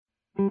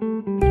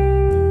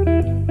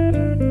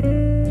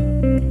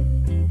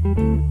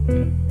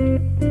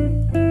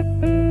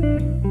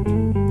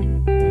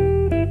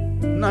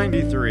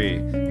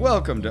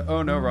Welcome to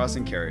Oh No, Ross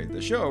and Carrie,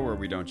 the show where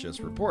we don't just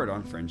report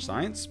on fringe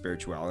science,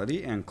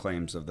 spirituality, and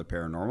claims of the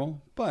paranormal,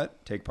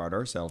 but take part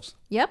ourselves.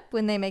 Yep,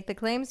 when they make the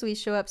claims, we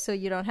show up so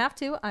you don't have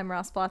to. I'm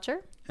Ross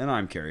Blotcher. And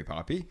I'm Carrie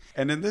Poppy.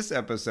 And in this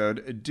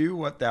episode, do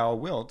what thou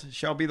wilt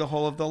shall be the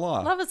whole of the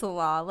law. Love is the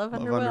law. Love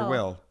under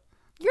will.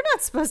 You're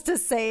not supposed to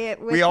say it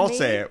with me. We all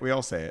say it. We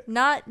all say it.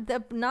 Not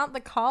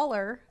the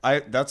caller.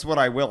 That's what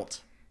I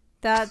wilt.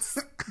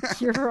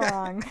 You're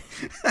wrong.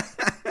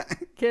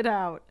 Get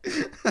out.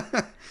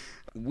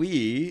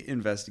 We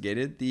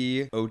investigated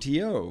the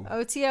OTO.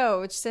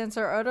 OTO, which stands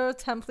for Ordo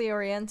Templi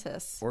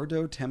Orientis.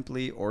 Ordo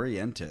Templi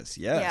Orientis,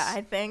 yes. Yeah,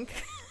 I think.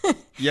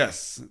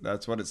 Yes,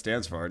 that's what it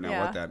stands for.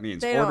 Now, what that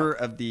means. Order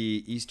of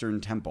the Eastern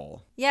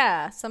Temple.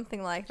 Yeah,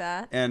 something like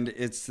that. And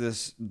it's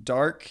this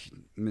dark,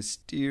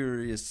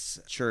 mysterious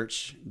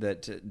church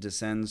that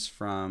descends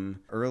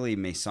from early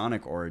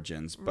Masonic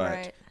origins,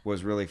 but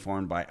was really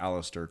formed by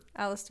Aleister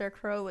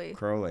Crowley.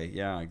 Crowley,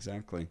 yeah,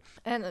 exactly.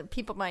 And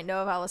people might know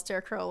of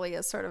Aleister Crowley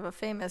as sort of a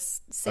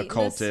famous Satanist.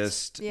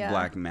 Occultist,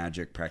 black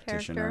magic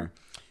practitioner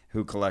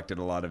who collected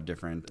a lot of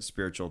different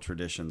spiritual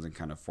traditions and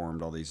kind of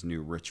formed all these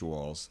new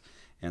rituals.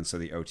 And so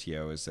the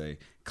OTO is a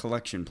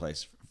collection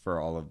place for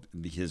all of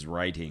his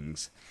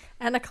writings.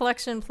 And a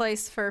collection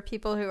place for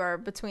people who are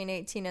between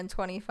 18 and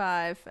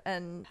 25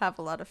 and have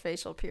a lot of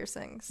facial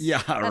piercings.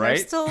 Yeah, and right?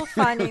 are still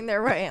finding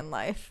their way in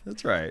life.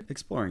 That's right.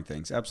 Exploring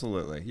things.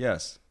 Absolutely.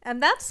 Yes.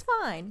 And that's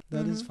fine.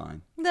 That is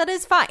fine. That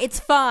is fine.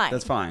 It's fine.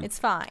 That's fine. It's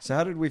fine. So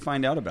how did we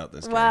find out about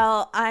this guy?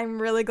 Well, I'm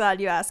really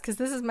glad you asked, because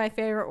this is my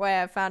favorite way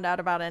I've found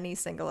out about any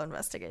single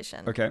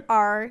investigation. Okay.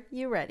 Are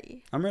you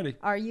ready? I'm ready.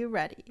 Are you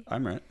ready?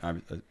 I'm ready.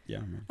 I'm ready.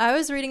 I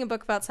was reading a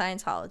book about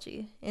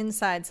Scientology,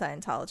 Inside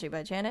Scientology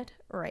by Janet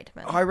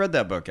Reitman. Oh, I read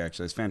that book,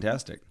 actually. It's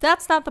fantastic.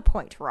 That's not the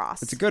point,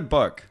 Ross. It's a good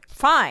book.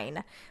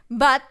 Fine.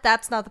 But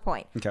that's not the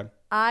point. Okay.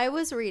 I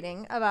was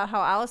reading about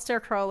how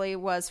Aleister Crowley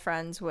was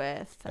friends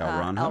with L.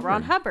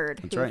 Ron Hubbard,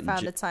 That's who right.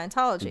 founded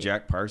Scientology. And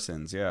Jack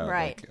Parsons, yeah.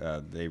 Right.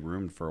 They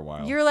roomed for a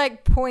while. You're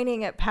like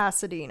pointing at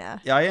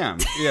Pasadena. Yeah, I am.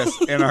 Yes.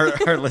 And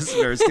our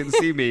listeners can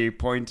see me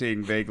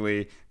pointing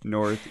vaguely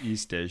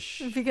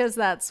northeast-ish. Because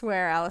that's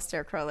where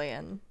Aleister Crowley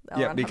and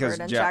Ron Hubbard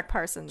and Jack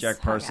Parsons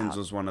Jack Parsons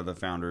was one of the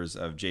founders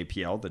of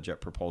JPL, the Jet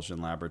Propulsion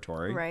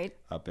Laboratory. Right.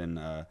 Up in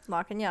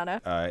La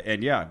Cañada.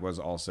 And was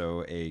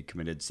also a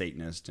committed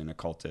Satanist and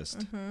occultist.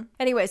 Mm-hmm.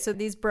 Anyway, so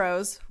these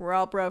bros, we're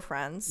all bro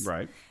friends.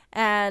 Right.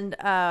 And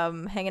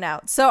hanging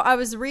out. So I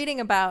was reading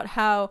about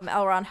how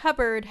L. Ron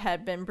Hubbard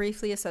had been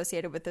briefly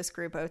associated with this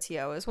group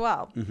OTO as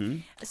well. Mm-hmm.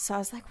 So I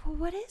was like, well,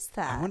 what is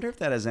that? I wonder if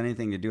that has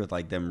anything to do with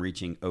like them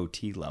reaching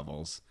OT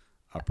levels,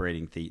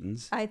 operating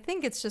thetans. I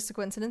think it's just a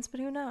coincidence, but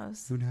who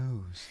knows? Who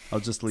knows?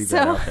 I'll just leave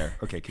that out there.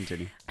 Okay,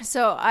 continue.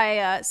 So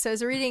I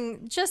was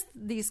reading just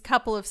these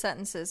couple of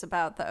sentences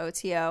about the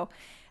OTO.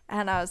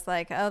 And I was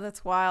like, oh,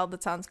 that's wild.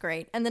 That sounds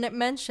great. And then it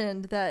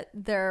mentioned that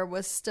there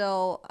was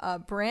still a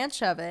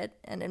branch of it.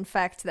 And in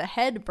fact, the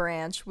head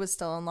branch was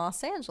still in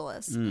Los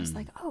Angeles. I was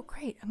like, oh,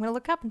 great. I'm going to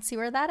look up and see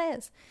where that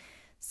is.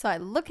 So I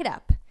look it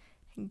up.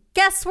 And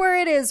guess where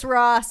it is,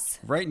 Ross?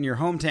 Right in your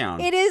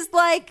hometown. It is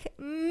like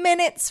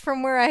minutes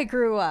from where I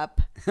grew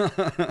up,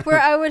 where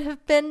I would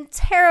have been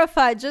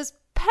terrified, just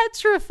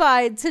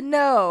petrified to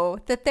know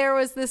that there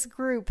was this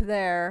group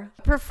there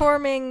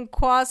performing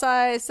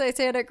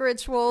quasi-satanic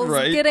rituals,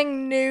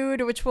 getting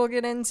nude, which we'll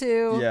get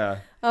into. Yeah.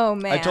 Oh,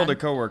 man. I told a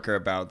coworker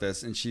about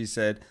this, and she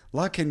said,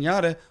 La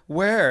Cañada,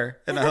 where?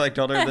 And I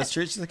told her the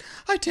street. She's like,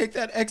 I take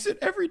that exit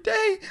every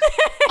day.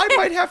 I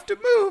might have to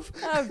move.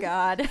 Oh,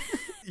 God.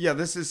 Yeah,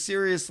 this is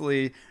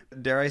seriously,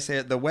 dare I say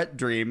it, the wet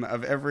dream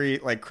of every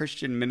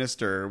Christian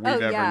minister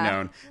we've ever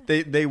known.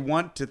 They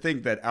want to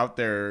think that out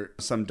there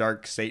some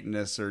dark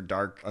Satanists or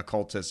dark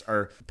occultists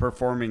are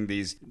performing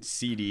these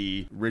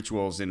seedy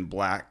rituals in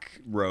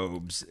black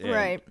robes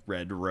and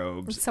red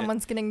robes.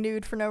 Someone's getting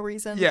nude for no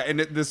reason. Yeah, and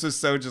this is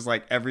so just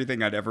like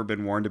everything I'd ever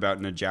been warned about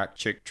in a Jack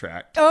Chick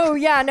tract. Oh,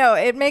 yeah, no,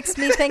 it makes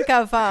me think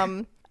of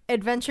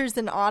Adventures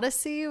in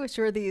Odyssey, which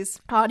were these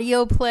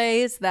audio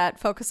plays that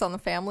Focus on the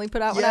Family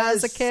put out when I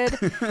was a kid.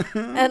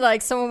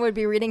 And someone would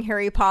be reading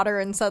Harry Potter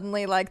and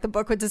suddenly the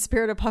book would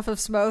disappear in a puff of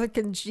smoke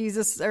and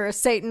Jesus or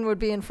Satan would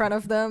be in front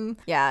of them.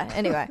 Yeah,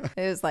 anyway,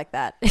 it was like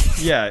that.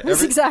 Yeah. It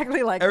was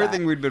exactly like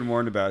everything that. we'd been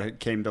warned about it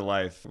came to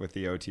life with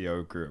the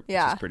OTO group, which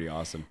is pretty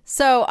awesome.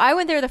 So I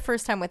went there the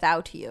first time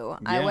without you.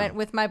 I went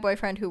with my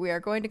boyfriend, who we are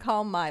going to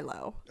call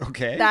Milo.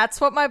 Okay. That's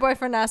what my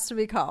boyfriend asked to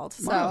be called.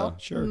 So Milo,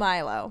 sure.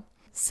 Milo.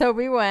 So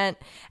we went,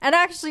 and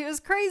actually it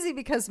was crazy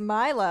because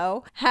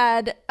Milo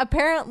had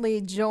apparently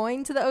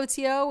joined the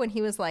OTO when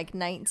he was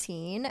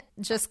 19.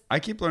 I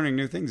keep learning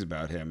new things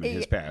about him and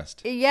his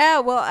past. Yeah,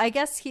 well, I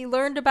guess he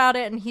learned about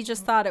it and he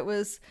just thought it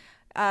was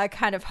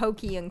kind of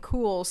hokey and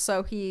cool,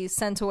 so he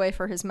sent away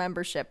for his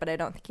membership, but I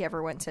don't think he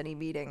ever went to any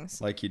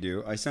meetings. Like you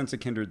do. I sense a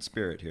kindred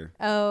spirit here.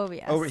 Oh,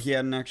 yes. Oh, he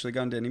hadn't actually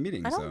gone to any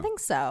meetings, I don't though. think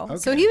so. Okay.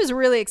 So he was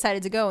really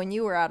excited to go, and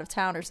you were out of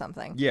town or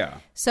something. Yeah.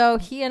 So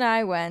he and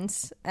I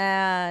went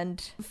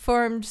and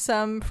formed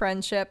some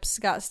friendships,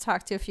 got to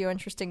talk to a few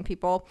interesting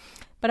people.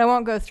 But I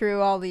won't go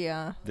through all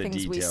the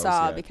things we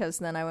saw because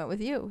then I went with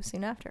you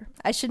soon after.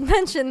 I should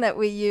mention that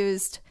we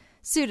used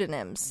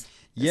pseudonyms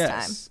this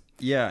time.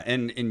 Yeah,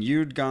 and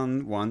you'd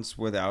gone once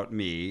without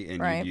me, and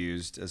Right. you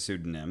used a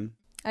pseudonym.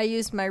 I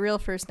used my real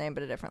first name,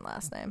 but a different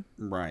last name.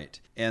 Right.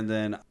 And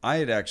then I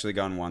had actually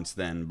gone once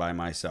then by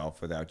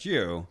myself without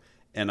you,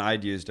 and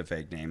I'd used a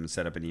fake name and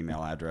set up an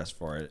email address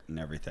for it and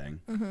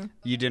everything. Mm-hmm.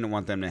 You didn't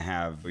want them to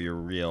have your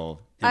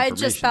real information, I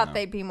just thought though,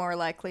 they'd be more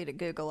likely to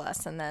Google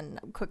us, and then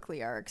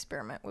quickly our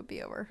experiment would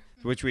be over.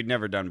 which we'd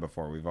never done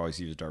before. We've always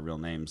used our real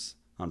names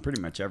on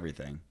pretty much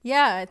everything.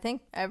 Yeah, I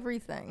think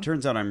everything.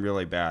 Turns out I'm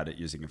really bad at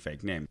using a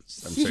fake name.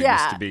 I'm so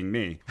used to being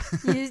me.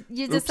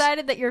 You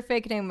decided that your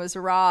fake name was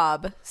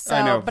Rob. So,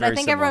 I know, but I very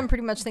think similar. everyone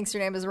pretty much thinks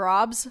your name is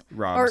Robs.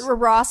 Robs. Or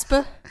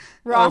Rosp.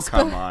 Oh,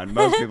 come on.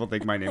 Most people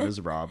think my name is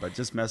Rob. I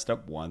just messed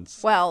up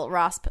once. Well,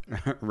 Rosp.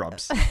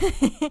 Robs.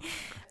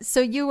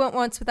 So you went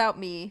once without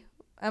me.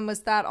 And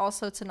was that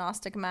also to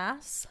Gnostic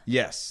Mass?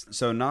 Yes.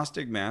 So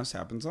Gnostic Mass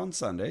happens on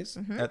Sundays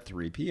at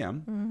 3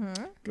 p.m.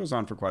 Mm-hmm. Goes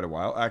on for quite a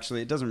while.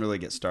 Actually, it doesn't really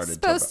get started.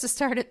 Supposed to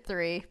start at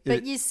 3,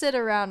 but you sit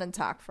around and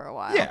talk for a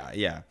while.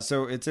 Yeah.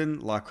 So it's in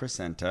La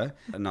Crescenta,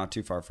 not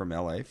too far from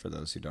LA, for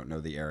those who don't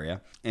know the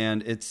area.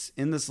 And it's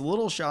in this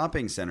little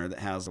shopping center that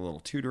has a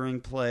little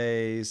tutoring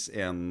place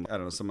and, I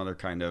don't know, some other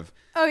kind of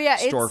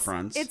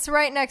storefronts. It's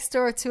right next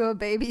door to a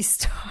baby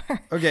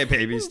store. Okay,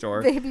 baby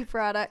store. Baby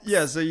products.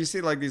 Yeah, so you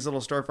see like these little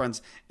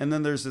storefronts, and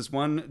then there's this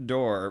one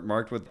door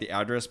marked with the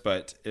address,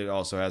 but it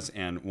also has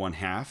an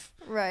 1/2.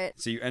 Right.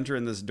 So you enter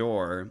in this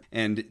door,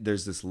 and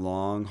there's this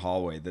long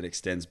hallway that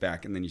extends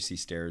back, and then you see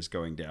stairs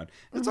going down.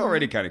 It's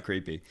already kind of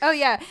creepy. Oh,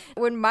 yeah.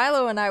 When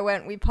Milo and I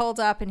went, we pulled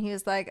up, and he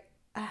was like,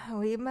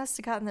 we must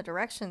have gotten the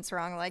directions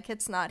wrong. Like,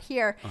 it's not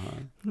here.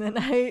 And then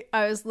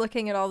I was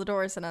looking at all the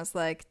doors, and I was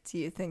like, do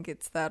you think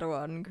it's that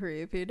one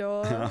creepy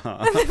door? And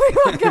then we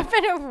woke up,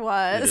 and it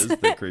was. It is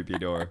the creepy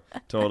door.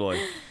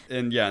 Totally.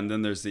 And yeah, and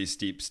then there's these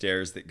steep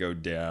stairs that go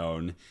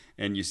down,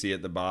 and you see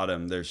at the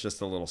bottom, there's just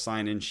a little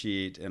sign-in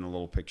sheet and a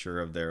little picture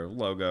of their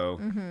logo.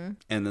 Mm-hmm.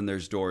 And then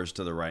there's doors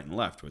to the right and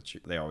left, which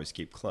they always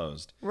keep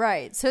closed.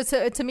 Right. So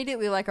it's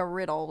immediately like a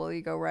riddle. Will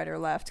you go right or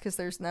left? Because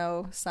there's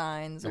no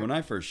signs. And when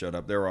I first showed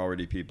up, there were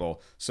already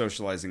people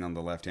socializing on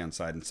the left-hand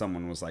side, and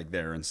someone was like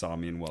there and saw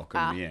me and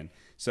welcomed me in.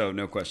 So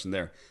no question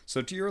there.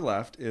 So to your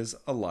left is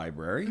a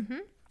library. Mm-hmm.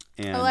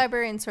 And a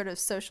library and sort of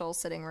social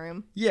sitting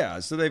room. Yeah,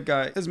 so they've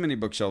got as many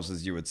bookshelves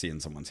as you would see in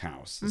someone's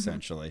house,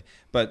 essentially.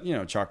 But,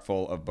 chock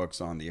full of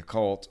books on the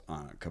occult,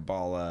 on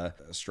Kabbalah,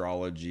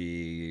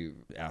 astrology,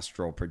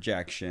 astral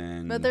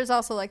projection. But there's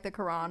also like the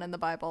Quran and the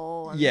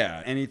Bible.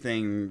 Yeah,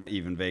 anything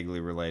even vaguely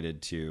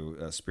related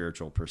to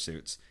spiritual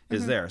pursuits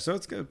is there. So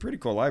it's a pretty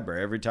cool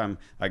library. Every time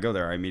I go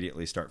there, I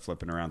immediately start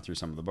flipping around through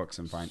some of the books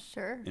and find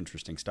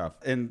interesting stuff.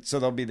 And so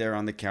they'll be there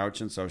on the couch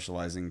and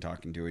socializing,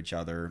 talking to each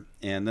other.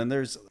 And then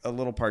there's a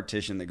little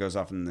partition that goes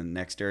off in the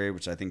next area,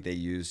 which I think they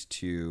use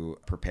to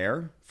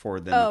prepare for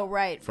the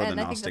For and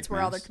the I think that's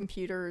where all their Mass.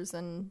 computers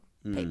and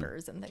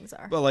papers and things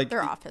are. Well, like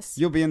their office.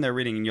 You'll be in there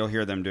reading, and you'll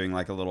hear them doing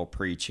like a little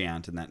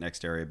pre-chant in that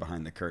next area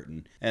behind the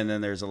curtain. And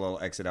then there's a little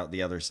exit out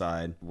the other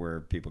side where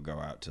people go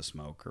out to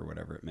smoke or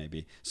whatever it may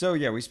be. So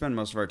yeah, we spend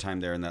most of our time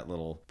there in that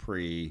little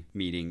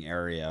pre-meeting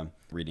area,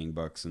 reading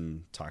books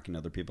and talking to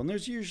other people. And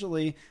there's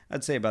usually,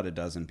 I'd say, about a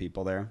dozen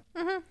people there.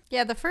 Mm-hmm.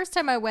 Yeah, the first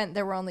time I went,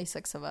 there were only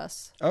 6 of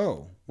us.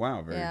 Oh,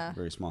 wow.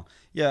 Very small.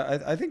 Yeah,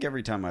 I think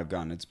every time I've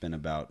gone, it's been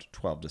about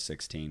 12 to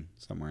 16,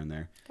 somewhere in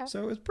there. Okay.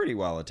 So it's pretty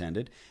well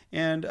attended.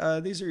 And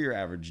these are your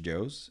average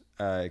Joes,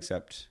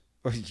 except...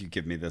 Oh, you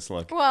give me this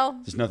look. Well,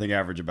 there's nothing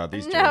average about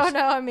these Joes.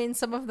 No. I mean,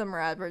 some of them are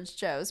average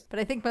Joes, but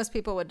I think most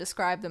people would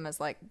describe them as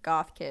like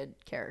goth kid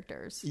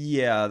characters.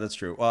 Yeah, that's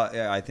true. Well,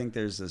 I think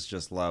there's this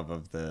just love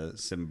of the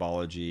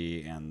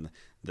symbology and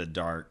the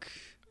dark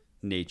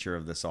nature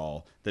of this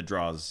all that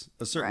draws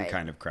a certain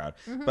kind of crowd.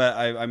 Mm-hmm. But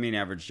I mean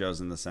average Joes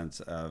in the sense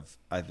of,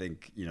 I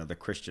think, the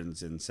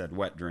Christians in said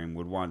Wet Dream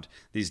would want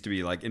these to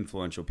be like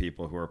influential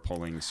people who are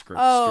pulling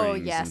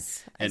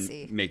strings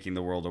and making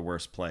the world a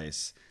worse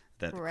place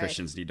that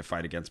Christians need to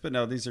fight against. But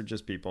no, these are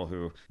just people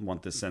who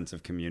want this sense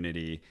of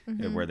community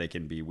where they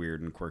can be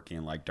weird and quirky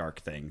and like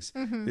dark things.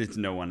 Mm-hmm. It's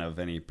no one of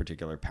any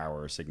particular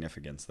power or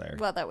significance there.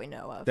 Well, that we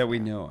know of. We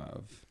know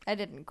of. I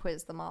didn't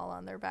quiz them all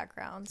on their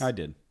backgrounds. I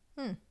did.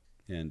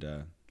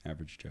 And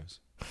average Joes.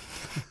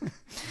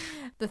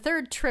 The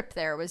third trip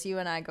there was you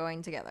and I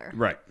going together.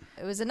 Right.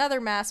 It was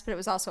another mass, but it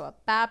was also a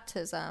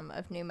baptism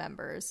of new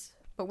members.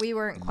 But we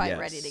weren't quite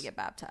ready to get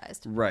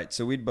baptized. Right.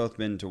 So we'd both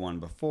been to one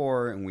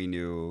before, and we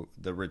knew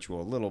the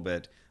ritual a little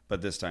bit,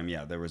 But this time,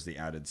 yeah, there was the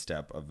added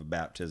step of a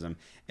baptism.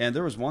 And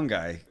there was one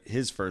guy,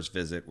 his first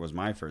visit was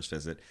my first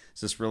visit. It's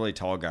this really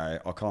tall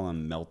guy. I'll call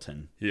him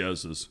Melton. He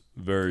has this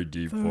very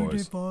deep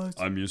voice.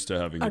 I'm used to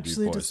having a deep voice.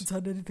 Actually, it doesn't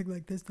sound anything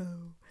like this,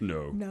 though.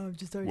 No. No, it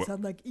just already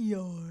sound like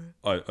Eeyore.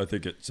 I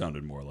think it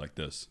sounded more like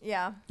this.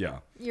 Yeah. Yeah.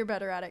 You're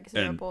better at it because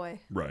you're a boy.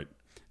 Right.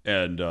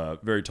 And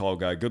very tall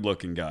guy, good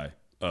looking guy.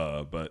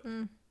 But,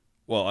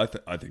 well,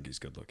 I think he's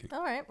good looking.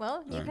 All right.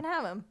 Well, you can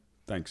have him.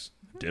 Thanks.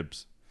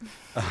 Dibs.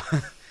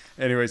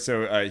 Anyway,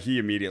 so he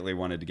immediately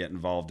wanted to get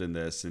involved in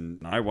this, and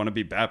I want to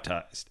be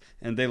baptized.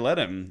 And they let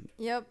him.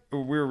 Yep. We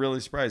were really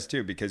surprised,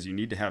 too, because you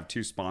need to have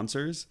 2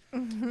 sponsors.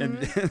 And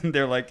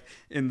they're like,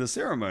 in the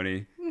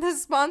ceremony. The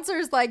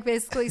sponsors like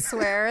basically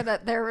swear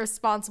that they're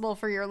responsible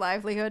for your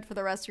livelihood for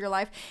the rest of your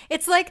life.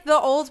 It's like the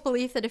old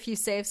belief that if you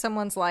save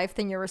someone's life,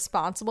 then you're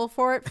responsible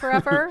for it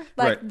forever.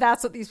 Like Right.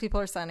 That's what these people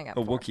are signing up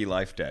A for. Wookiee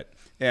life debt.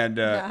 And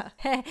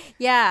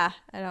Yeah.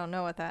 I don't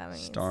know what that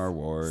means. Star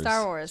Wars.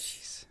 Star Wars.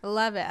 Jeez. I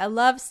love it. I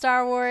love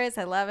Star Wars.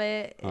 I love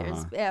it.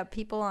 There's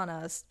people on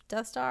a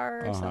Death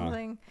Star or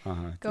something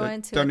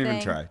going to Don't a even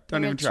thing. try.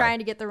 Don't They're even try. trying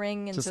to get the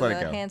ring into the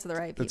hands of the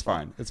right people. It's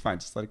fine. It's fine.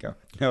 Just let it go.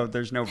 No,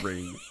 there's no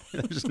ring.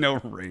 There's no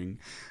ring.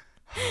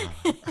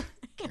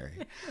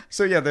 Carrie.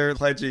 So yeah, they're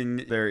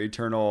pledging their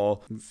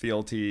eternal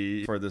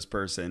fealty for this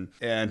person,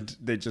 and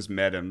they just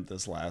met him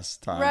this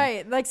last time.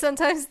 Right. Like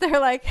sometimes they're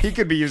like, He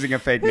could be using a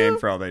fake name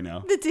for all they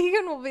know. the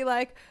deacon will be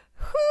like,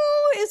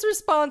 who is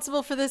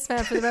responsible for this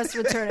man for the rest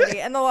of eternity?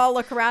 And they'll all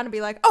look around and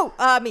be like,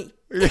 oh, me.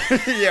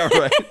 Yeah,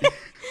 right.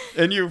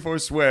 And you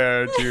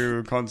forswear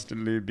to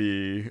constantly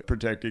be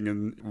protecting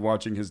and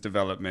watching his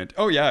development.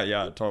 Oh, yeah,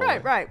 totally.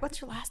 Right.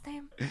 What's your last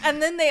name?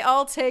 And then they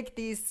all take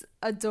these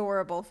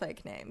adorable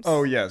fake names.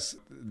 Oh, yes.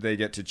 They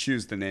get to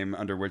choose the name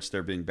under which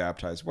they're being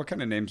baptized. What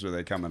kind of names are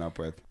they coming up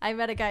with? I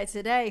met a guy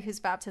today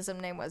whose baptism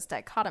name was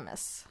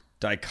Dichotomous.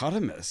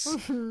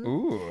 Dichotomous?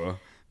 Ooh.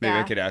 Maybe I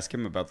Yeah. could ask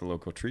him about the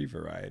local tree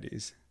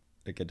varieties.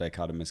 Like a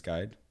dichotomous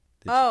guide.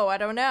 I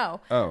don't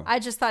know. Oh. I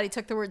just thought he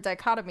took the word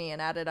dichotomy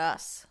and added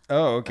us.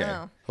 Oh, okay.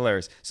 Oh.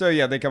 Hilarious. So,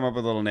 yeah, they come up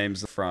with little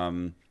names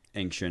from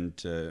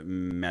ancient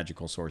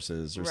magical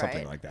sources or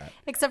something like that.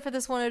 Except for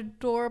this one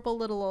adorable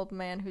little old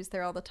man who's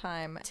there all the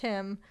time,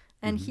 Tim.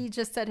 And he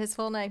just said his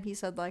full name. He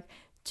said, like,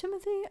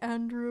 Timothy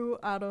Andrew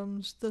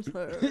Adams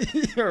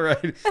III. You're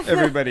right.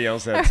 Everybody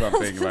else had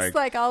something It's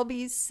like, I'll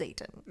be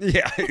Satan.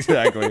 Yeah,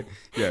 exactly.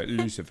 Yeah,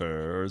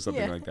 Lucifer or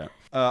something Yeah. like that.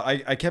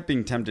 I kept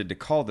being tempted to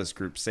call this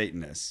group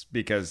Satanists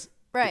because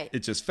Right. it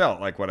just felt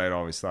like what I'd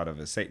always thought of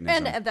as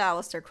Satanism. And the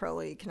Aleister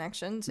Crowley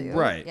connection, too.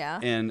 Right. Yeah.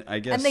 And I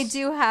guess... And they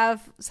do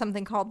have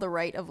something called the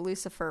Rite of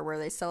Lucifer, where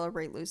they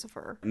celebrate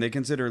Lucifer. And they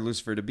consider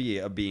Lucifer to be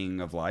a being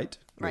of light,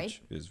 which Right.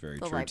 is very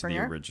The true light to the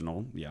bringer.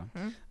 original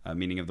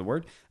meaning of the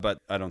word. But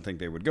I don't think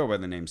they would go by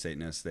the name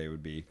Satanist. They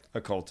would be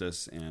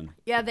occultists and...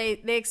 Yeah,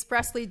 they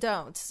expressly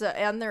don't. So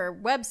on their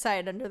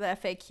website, under the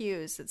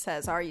FAQs, it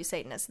says, "Are you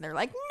Satanist?" And they're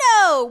like,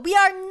 "No, we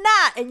are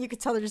not." And you can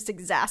tell they're just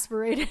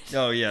exasperated.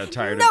 Oh, yeah,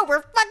 tired No, of...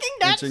 we're fucking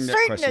not answering that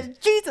question.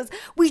 Satanists. Jesus,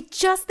 we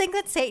just think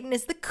that Satan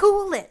is the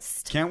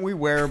coolest. Can't we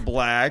wear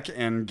black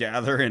and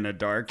gather in a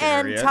dark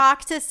And area?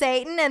 talk to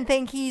Satan and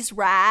think he's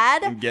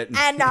rad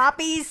and not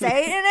be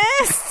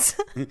Satanists?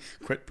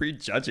 Quit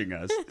prejudging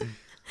us.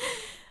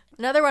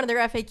 Another one of their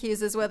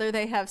FAQs is whether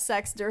they have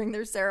sex during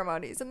their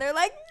ceremonies. And they're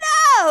like,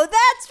 no,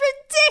 that's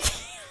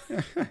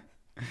ridiculous.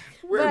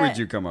 Where But- would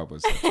you come up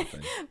with such a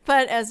thing?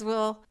 But as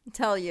we'll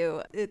tell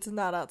you, it's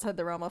not outside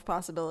the realm of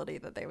possibility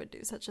that they would do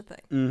such a thing.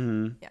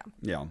 Mm-hmm. Yeah.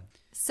 Yeah.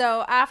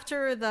 So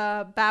after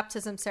the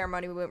baptism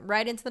ceremony, we went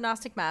right into the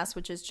Gnostic Mass,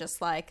 which is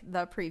just like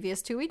the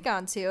previous 2 we'd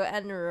gone to.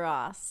 And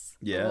Ross,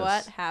 Yes.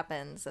 what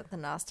happens at the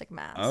Gnostic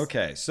Mass?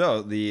 Okay,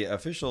 so the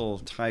official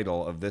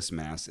title of this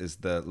Mass is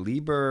the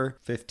Liber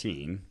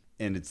 15,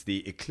 and it's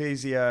the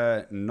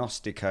Ecclesia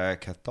Gnostica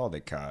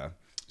Catholica.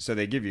 So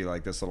they give you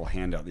like this little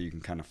handout that you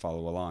can kind of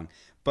follow along.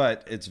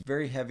 But it's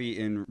very heavy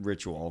in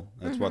ritual.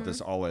 That's what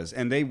this all is.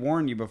 And they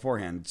warn you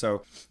beforehand.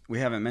 So we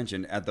haven't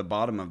mentioned at the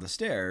bottom of the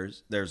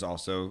stairs, there's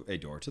also a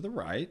door to the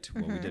right.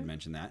 Well, we did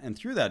mention that. And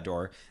through that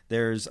door,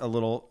 there's a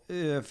little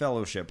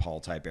fellowship hall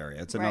type area.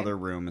 It's another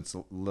room. It's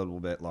a little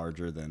bit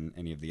larger than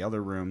any of the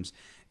other rooms.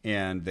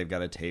 And they've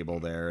got a table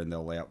there, and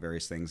they'll lay out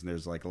various things. And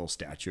there's like a little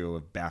statue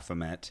of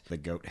Baphomet, the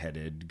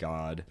goat-headed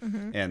god.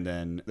 And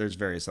then there's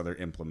various other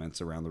implements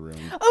around the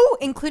room. Oh,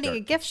 including a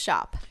gift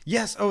shop.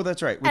 Yes. Oh,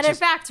 that's right. And in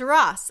fact,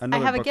 Ross, I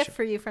another have a bookshop. gift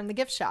for you from the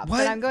gift shop What?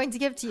 that I'm going to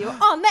give to you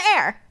on the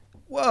air.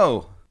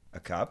 Whoa. A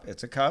cup.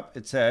 It's a cup.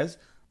 It says,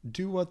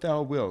 "Do what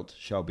thou wilt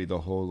shall be the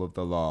whole of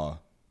the law.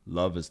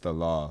 Love is the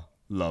law.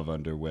 Love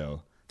under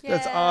will."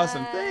 That's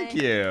awesome. Thank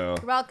you. You're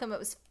welcome. It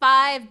was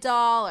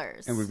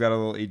 $5. And we've got a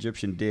little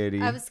Egyptian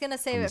deity. I was going to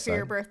save on it the for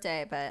your side.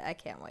 birthday, but I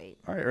can't wait.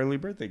 All right, early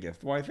birthday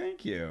gift. Why,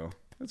 thank you.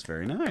 That's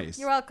very nice.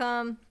 You're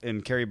welcome.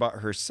 And Carrie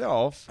bought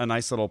herself a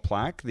nice little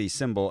plaque, the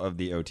symbol of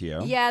the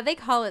OTO. Yeah, they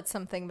call it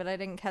something, but I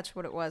didn't catch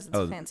what it was. It's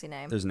a fancy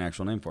name. There's an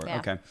actual name for it. Yeah.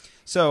 Okay.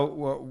 So,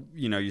 well,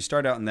 you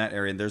start out in that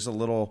area, and there's a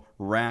little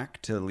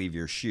rack to leave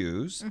your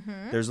shoes.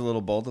 Mm-hmm. There's a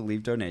little bowl to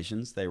leave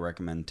donations. They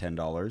recommend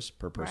 $10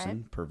 per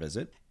person per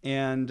visit.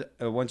 And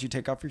once you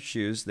take off your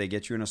shoes, they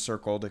get you in a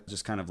circle to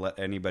just kind of let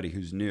anybody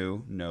who's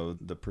new know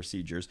the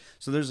procedures.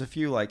 So there's a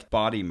few like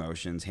body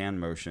motions, hand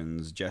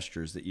motions,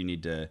 gestures that you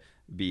need to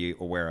be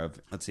aware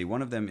of. Let's see.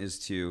 One of them is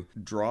to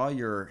draw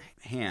your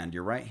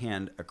right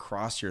hand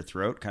across your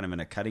throat, kind of in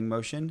a cutting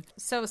motion.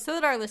 So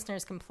that our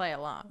listeners can play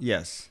along.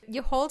 Yes.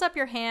 You hold up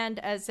your hand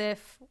as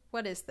if,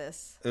 what is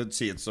this? Let's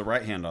see. It's the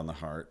right hand on the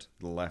heart,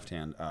 the left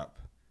hand up.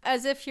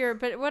 As if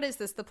but what is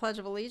this? The Pledge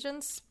of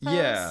Allegiance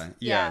pose?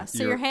 Yeah.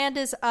 So your hand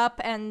is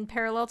up and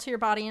parallel to your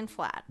body and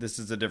flat. This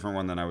is a different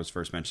one than I was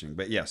first mentioning.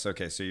 But yes,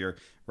 okay. So your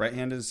right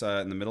hand is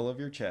in the middle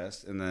of your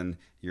chest, and then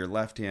your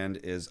left hand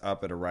is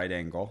up at a right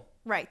angle.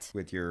 Right.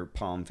 With your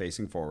palm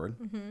facing forward.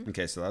 Mm-hmm.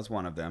 Okay, so that's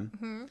one of them.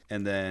 Mm-hmm.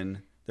 And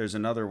then there's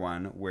another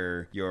one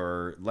where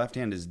your left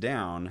hand is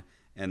down,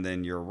 and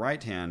then your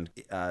right hand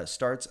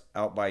starts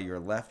out by your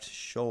left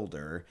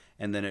shoulder,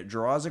 and then it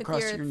draws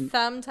across your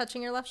thumb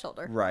touching your left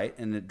shoulder. Right,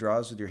 and it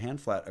draws with your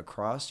hand flat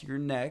across your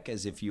neck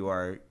as if you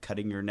are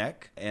cutting your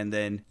neck, and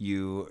then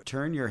you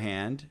turn your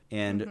hand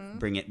and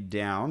bring it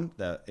down.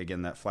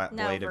 That flat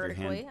blade of your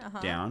hand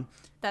down.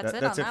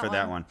 That's it for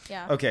that one.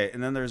 Yeah. Okay,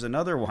 and then there's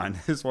another one.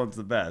 This one's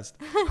the best,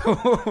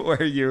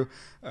 where you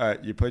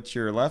put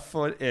your left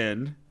foot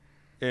in,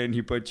 and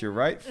you put your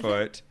right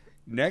foot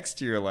next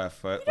to your left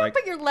foot. You don't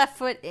put your left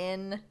foot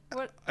in.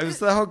 What? It was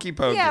the hokey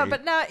pokey. Yeah,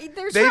 but now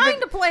they're trying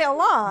to play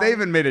along. They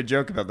even made a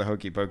joke about the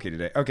hokey pokey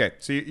today. Okay,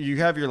 so you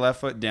have your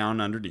left foot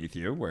down underneath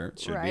you where it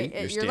should be.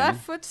 You're your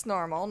left foot's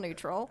normal,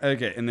 neutral.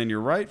 Okay, and then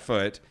your right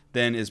foot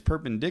then is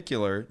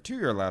perpendicular to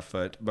your left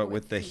foot, but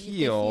with the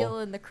heel. The heel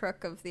and the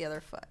crook of the other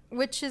foot,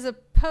 which is a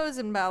pose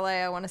in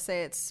ballet. I want to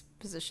say it's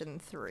position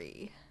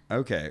 3.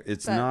 Okay,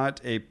 it's not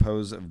a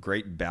pose of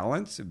great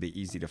balance. It'd be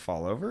easy to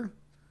fall over.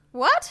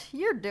 What?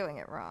 You're doing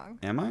it wrong.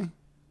 Am I?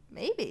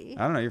 Maybe.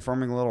 I don't know. You're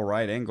forming a little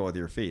right angle with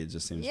your feet. It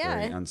just seems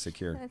very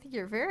unsecure. I think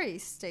you're very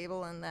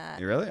stable in that.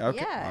 You really?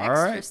 Okay. Yeah, all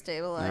extra right.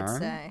 stable, I'd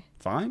say.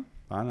 Fine.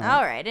 All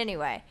right,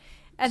 anyway.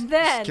 And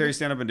then... Carrie,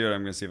 stand up and do it.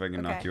 I'm going to see if I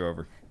can knock you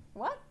over.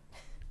 What?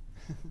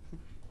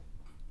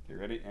 You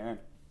ready? And...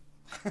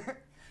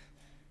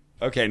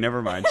 Okay,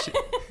 never mind.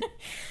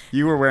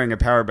 You were wearing a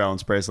power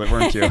balance bracelet,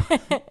 weren't you?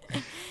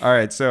 All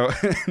right, so...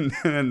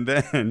 and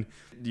then...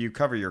 You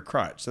cover your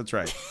crotch. That's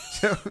right.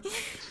 So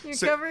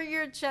cover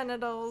your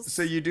genitals.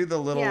 So you do the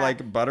little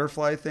like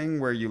butterfly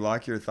thing where you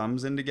lock your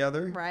thumbs in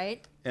together.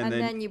 Right. And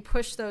then you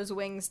push those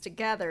wings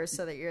together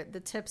so that the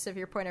tips of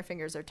your pointer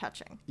fingers are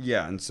touching.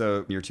 Yeah, and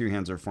so your two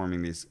hands are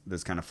forming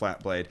this kind of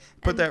flat blade.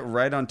 Put that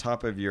right on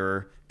top of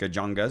your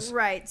gajangas.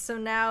 Right. So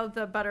now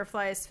the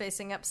butterfly is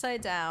facing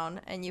upside down,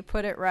 and you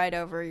put it right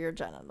over your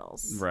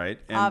genitals. Right.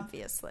 And,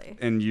 obviously.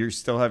 And you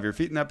still have your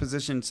feet in that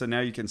position, so now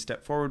you can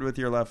step forward with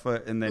your left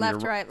foot, and then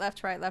left, right,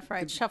 left, right.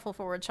 Shuffle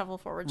forward, shuffle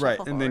forward, right,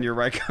 shuffle and forward. then your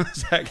right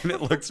goes back, and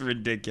it looks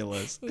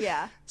ridiculous.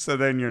 Yeah. So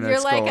then your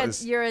next goal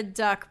is... You're a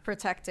duck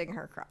protecting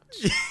her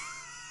crotch.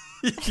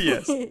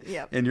 Yes.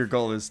 Yep. And your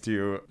goal is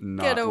to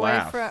not get away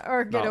laugh.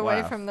 Get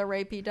away from the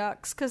rapey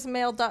ducks, because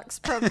male ducks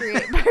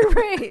procreate by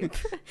rape.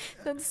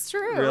 That's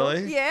true.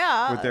 Really?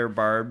 Yeah. With their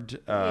barbed...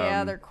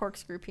 their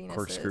corkscrew penises.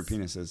 Corkscrew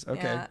penises.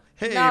 Okay. Yeah.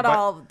 Hey, not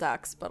all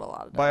ducks, but a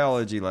lot of ducks.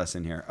 Biology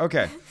lesson here.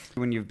 Okay.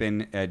 When you've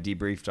been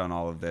debriefed on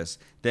all of this,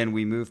 then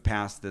we move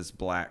past this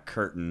black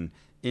curtain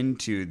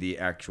into the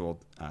actual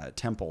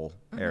temple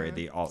area,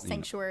 the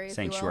sanctuary,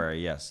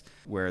 sanctuary, yes,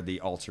 where the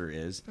altar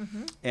is.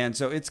 And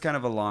so it's kind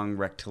of a long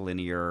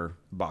rectilinear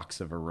box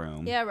of a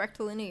room. Yeah,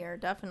 rectilinear,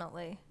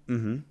 definitely.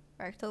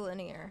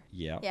 Rectilinear.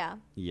 Yeah. Yeah.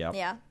 Yep.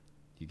 Yeah.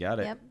 You got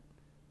it. Yep.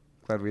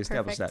 Glad we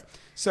established that.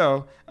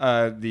 So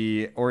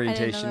the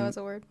orientation. I didn't know that was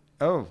a word.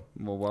 Oh,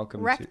 well, welcome.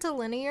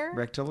 Rectilinear.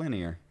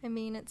 Rectilinear. I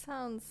mean, it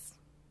sounds.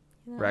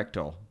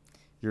 Rectal.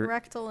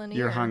 Rectilinear.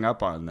 You're hung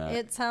up on that.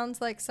 It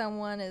sounds like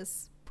someone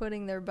is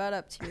putting their butt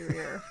up to your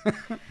ear.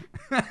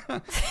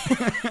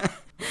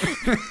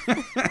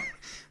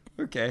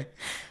 Okay.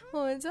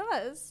 Well, it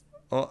does.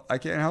 Well, I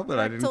can't help it.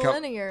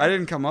 Rectilinear. I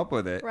didn't come up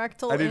with it.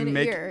 Rectal in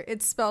ear.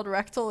 It's spelled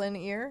rectal in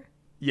ear.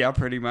 Yeah,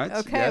 pretty much.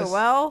 Okay, yes.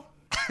 well.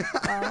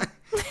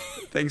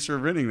 Thanks for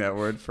ruining that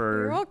word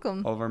for You're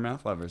welcome. all of our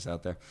math lovers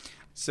out there.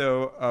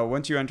 So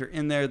once you enter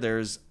in there,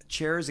 there's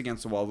chairs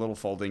against the wall, little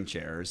folding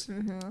chairs,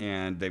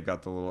 and they've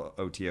got the little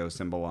OTO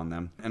symbol on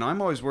them. And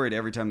I'm always worried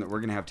every time that we're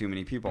going to have too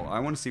many people.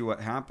 I want to see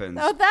what happens.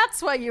 Oh,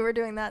 that's why you were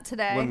doing that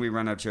today. When we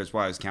run out of chairs.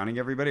 Why I was counting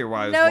everybody, or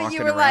why I was walking around? No,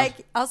 you were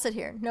like, I'll sit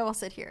here. No, I'll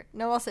sit here.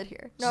 No, I'll sit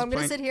here. No, I'm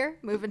going to sit here.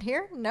 Moving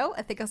here. No,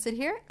 I think I'll sit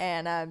here.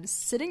 And I'm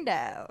sitting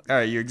down. All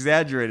right, you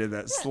exaggerated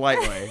that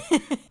slightly.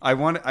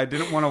 I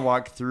didn't want to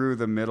walk through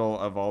the middle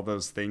of all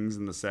those things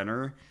in the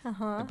center,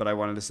 but I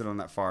wanted to sit on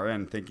that far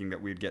end, thinking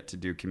that we'd get to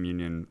do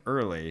communion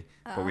early,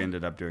 but we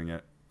ended up doing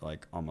it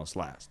like almost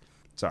last.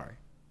 Sorry.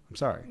 I'm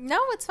sorry. No,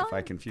 it's fine. If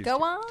I confused Go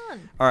you.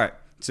 on. All right.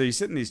 So you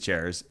sit in these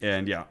chairs,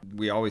 and yeah,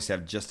 we always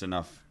have just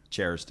enough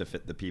chairs to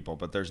fit the people,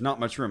 but there's not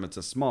much room. It's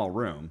a small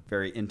room,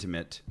 very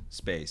intimate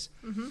space.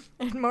 Mm-hmm.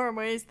 In more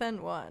ways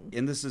than one.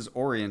 And this is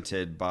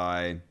oriented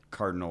by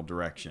cardinal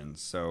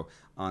directions. So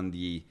on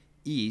the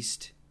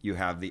east, you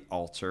have the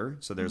altar.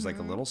 So there's like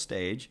a little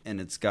stage,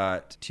 and it's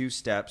got 2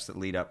 steps that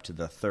lead up to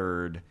the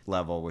 3rd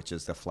level, which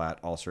is the flat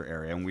altar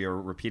area. And we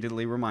are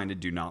repeatedly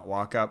reminded, do not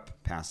walk up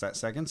past that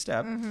 2nd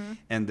step.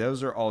 And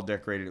those are all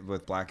decorated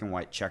with black and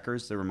white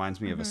checkers. That reminds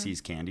me of a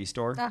See's candy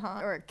store.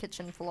 Or a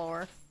kitchen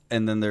floor.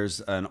 And then there's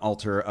an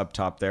altar up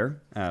top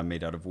there,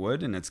 made out of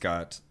wood, and it's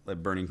got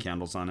like burning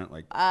candles on it,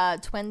 like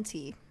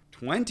 20.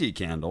 20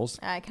 candles.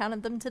 I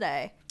counted them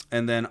today.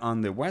 And then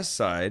on the west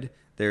side,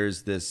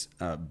 there's this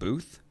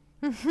booth.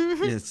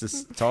 It's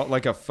this tall,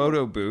 like a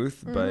photo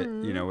booth, but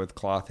with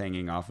cloth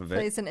hanging off of it.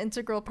 Plays an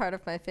integral part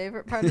of my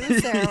favorite part of the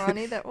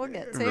ceremony that we'll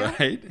get to.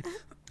 Right.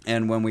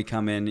 And when we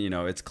come in,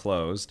 it's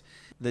closed.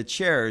 The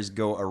chairs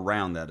go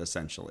around that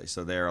essentially.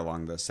 So they're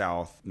along the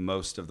south,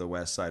 most of the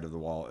west side of the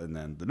wall, and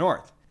then the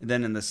north. And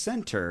then in the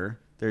center,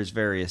 there's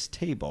various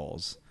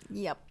tables.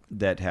 Yep.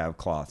 That have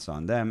cloths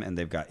on them, and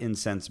they've got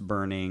incense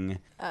burning.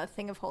 A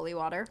thing of holy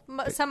water.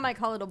 Some might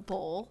call it a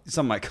bowl.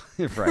 Some might call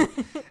it, right.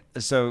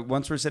 So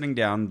once we're sitting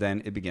down,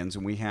 then it begins,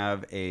 and we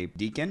have a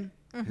deacon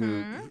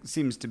who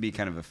seems to be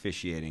kind of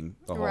officiating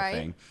the whole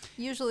thing.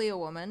 Usually a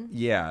woman.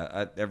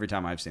 Yeah, every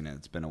time I've seen it,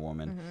 it's been a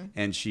woman.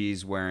 And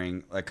she's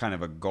wearing a kind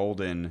of a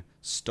golden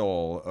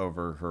stole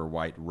over her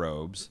white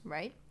robes.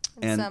 Right.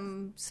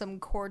 And some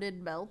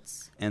corded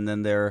belts. And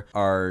then there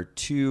are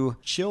 2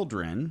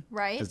 children,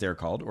 right, as they're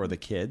called, or the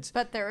kids.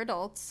 But they're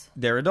adults.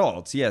 They're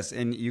adults, yes.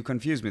 And you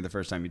confused me the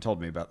first time you told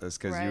me about this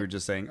because you were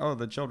just saying, oh,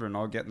 the children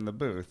all get in the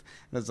booth.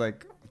 And it's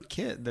like,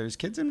 there's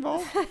kids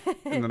involved?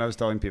 And then I was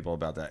telling people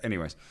about that.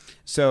 Anyways,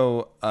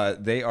 so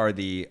they are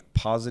the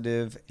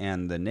positive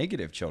and the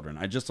negative children.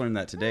 I just learned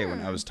that today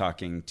when I was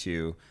talking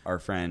to our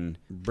friend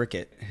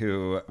Brickett,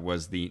 who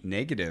was the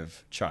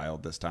negative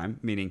child this time,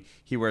 meaning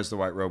he wears the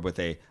white robe with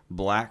a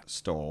black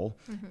stole,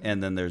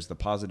 and then there's the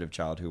positive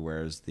child who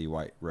wears the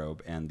white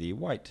robe and the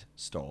white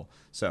stole.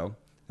 So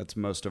that's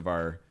most of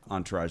our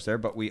entourage there,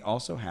 but we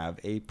also have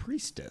a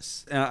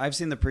priestess. I've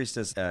seen the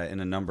priestess in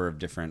a number of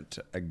different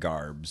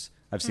garbs.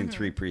 I've seen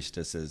 3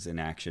 priestesses in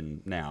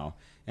action now,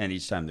 and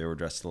each time they were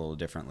dressed a little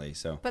differently.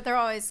 But they're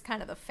always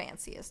kind of the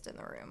fanciest in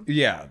the room.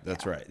 Yeah,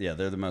 that's right. Yeah,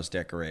 they're the most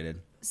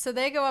decorated. So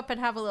they go up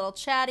and have a little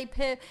chatty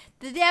poo.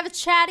 Did they have a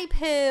chatty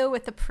poo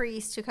with the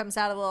priest who comes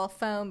out of the little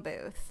phone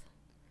booth?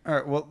 All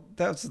right, well,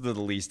 that's the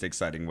least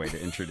exciting way to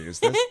introduce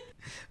this.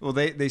 Well,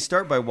 they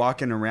start by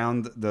walking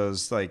around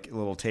those like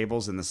little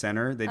tables in the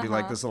center. They do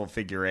like this little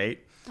figure 8,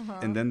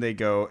 and then they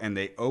go and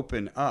they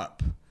open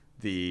up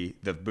the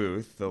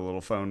booth, the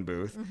little phone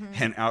booth,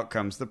 and out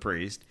comes the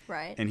priest.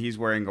 Right. And he's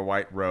wearing a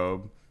white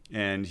robe,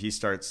 and he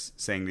starts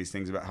saying these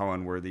things about how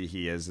unworthy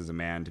he is as a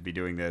man to be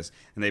doing this.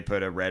 And they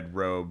put a red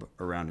robe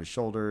around his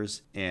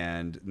shoulders,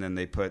 and then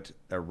they put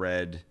a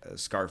red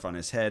scarf on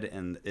his head,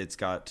 and it's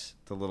got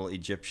the little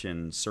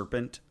Egyptian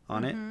serpent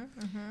on it.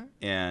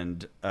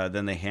 And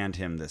then they hand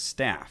him the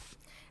staff.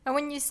 And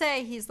when you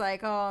say he's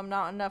like, oh, I'm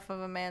not enough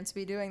of a man to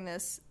be doing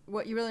this,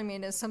 what you really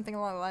mean is something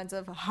along the lines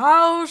of,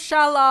 how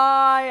shall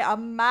I, a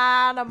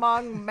man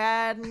among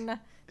men?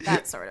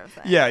 That sort of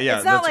thing. Yeah.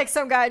 It's not like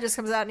some guy just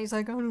comes out and he's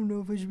like, I don't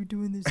know if I should be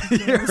doing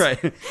this. You're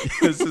right.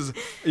 This is,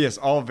 yes,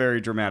 all very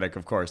dramatic,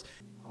 of course.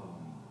 Oh,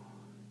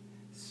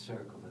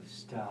 circle of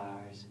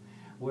stars,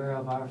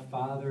 whereof our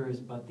father is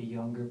but the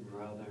younger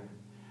brother,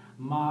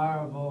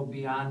 marvel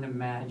beyond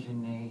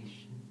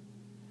imagination.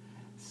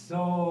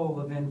 Soul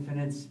of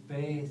infinite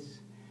space,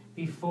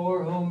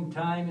 before whom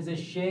time is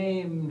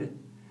ashamed,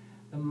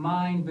 the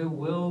mind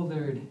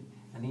bewildered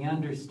and the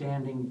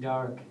understanding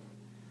dark.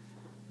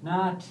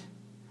 Not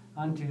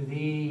unto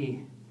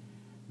thee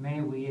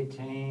may we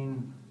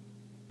attain.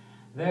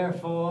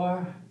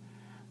 Therefore,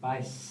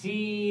 by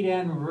seed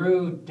and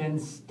root and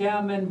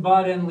stem and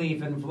bud and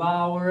leaf and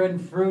flower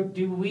and fruit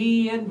do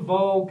we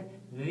invoke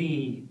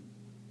thee.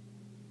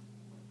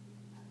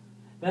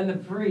 Then the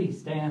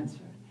priest answered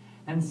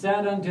and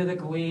said unto the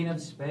queen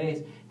of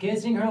space,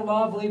 kissing her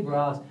lovely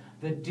brows,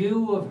 the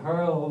dew of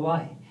her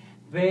light,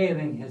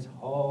 bathing his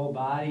whole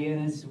body in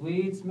a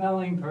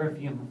sweet-smelling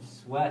perfume of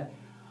sweat.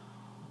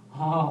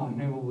 Oh,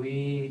 new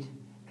weed,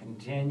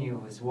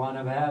 continuous one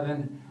of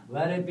heaven,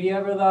 let it be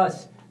ever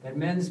thus, that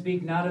men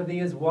speak not of thee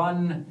as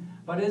one,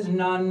 but as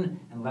none,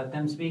 and let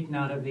them speak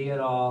not of thee at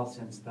all,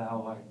 since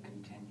thou art continuous.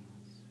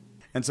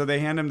 And so they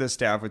hand him this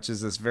staff, which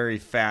is this very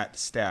fat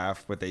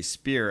staff with a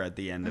spear at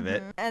the end of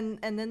it. And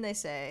then they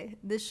say,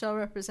 this shall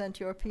represent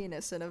your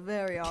penis in a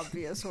very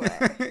obvious way.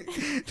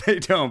 They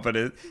don't, but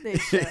they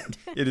should.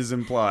 It is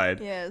implied.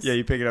 Yes. Yeah,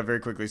 you pick it up very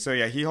quickly. So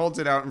yeah, he holds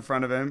it out in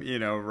front of him,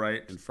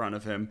 right in front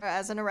of him.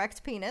 As an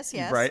erect penis,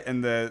 yes. Right,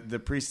 and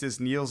the priestess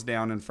kneels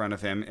down in front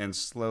of him and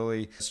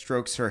slowly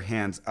strokes her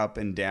hands up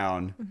and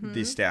down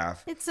the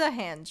staff. It's a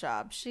hand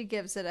job. She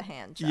gives it a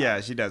hand job. Yeah,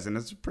 she does, and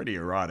it's pretty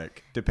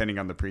erotic, depending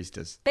on the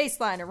priestess. Based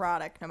baseline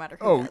erotic, no matter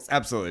who does it.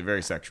 Absolutely.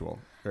 Very sexual.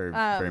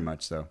 Very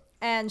much so.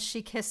 And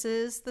she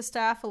kisses the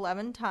staff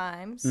 11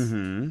 times.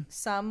 Mm-hmm.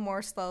 Some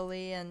more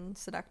slowly and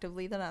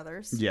seductively than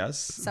others. Yes.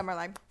 Some are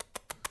like...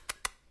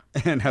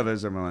 And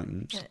others are more like...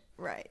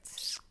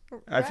 Right.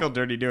 I feel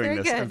dirty doing very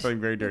this. Good. I'm feeling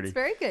very dirty. It's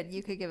very good.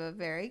 You could give a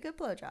very good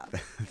blowjob.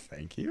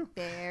 Thank you.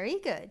 Very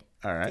good.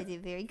 All right. You're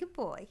a very good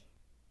boy.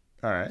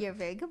 All right. You're a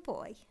very good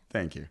boy.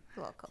 Thank you.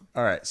 You're welcome.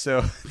 All right.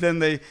 So then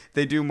they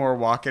do more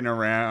walking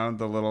around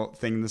the little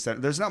thing in the center.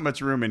 There's not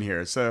much room in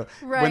here. So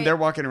when they're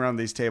walking around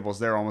these tables,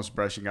 they're almost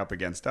brushing up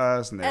against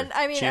us. And they're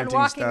chanting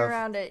walking stuff.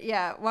 around it.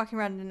 Yeah. Walking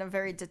around in a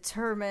very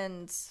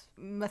determined,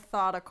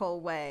 methodical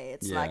way.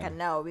 It's like, and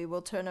now we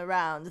will turn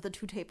around the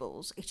 2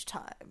 tables each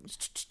time.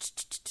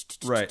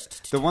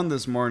 Right. The one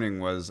this morning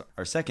was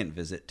our second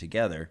visit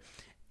together.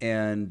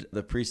 And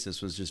the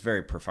priestess was just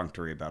very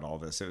perfunctory about all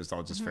this. It was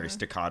all just very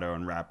staccato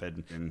and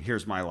rapid. And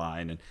here's my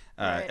line. And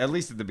at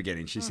least at the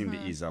beginning, she seemed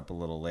to ease up a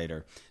little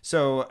later.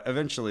 So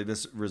eventually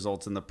this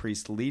results in the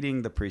priest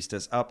leading the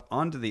priestess up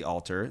onto the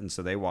altar. And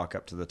so they walk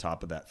up to the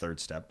top of that third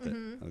step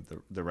that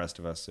the rest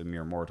of us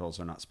mere mortals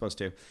are not supposed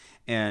to.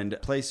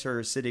 And place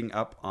her sitting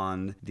up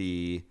on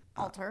the...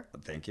 altar.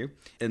 Thank you.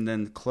 And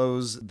then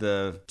close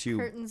the 2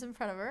 curtains in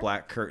front of her.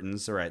 Black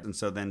curtains. All right. And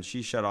so then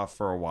she shut off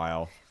for a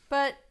while.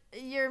 But...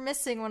 you're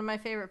missing one of my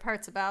favorite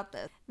parts about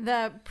this.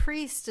 The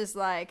priest is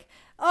like,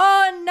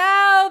 oh,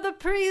 now the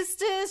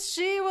priestess,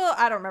 she will...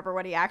 I don't remember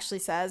what he actually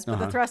says, but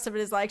the thrust of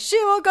it is like,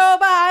 she will go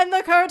behind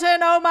the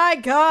curtain, oh my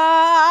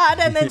God,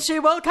 and then she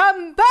will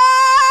come back.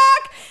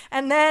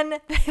 And then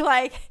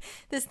they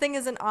this thing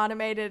isn't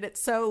automated.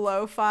 It's so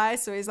lo-fi.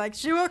 So he's like,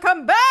 she will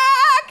come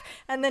back.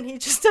 And then he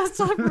just has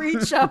to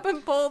reach up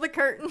and pull the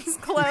curtains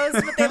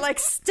closed, but they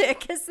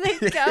stick as they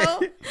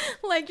go,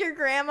 like your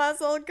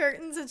grandma's old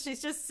curtains, and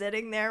she's just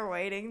sitting there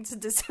waiting to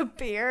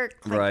disappear.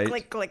 Click,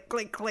 click, click,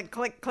 click, click,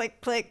 click,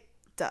 click, click.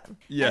 Done.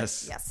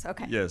 Yes. Yes.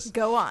 Okay. Yes.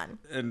 Go on.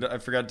 And I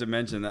forgot to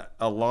mention that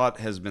a lot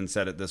has been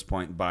said at this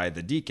point by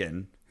the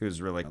deacon,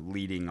 who's really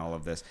leading all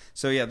of this.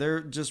 So yeah,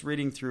 they're just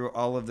reading through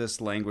all of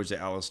this language that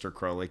Aleister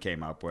Crowley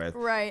came up with.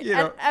 Right.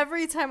 And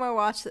every time I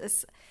watch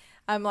this,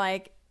 I'm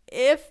like,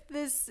 if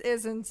this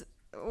isn't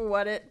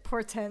what it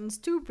portends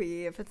to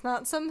be, if it's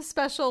not some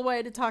special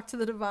way to talk to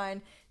the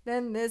divine,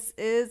 then this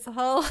is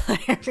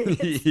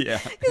hilarious. Yeah.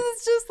 Because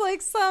it's just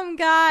some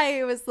guy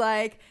who was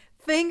like,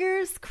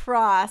 fingers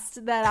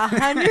crossed that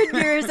 100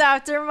 years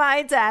after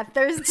my death,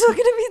 they're still going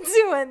to be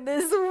doing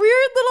this weird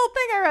little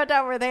thing I wrote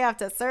down where they have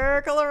to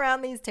circle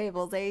around these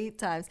tables 8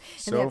 times.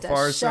 And they have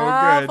to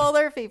shuffle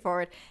their feet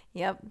forward.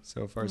 Yep.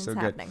 So far, so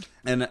good.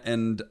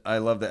 And I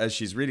love that as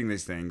she's reading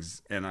these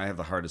things, and I have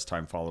the hardest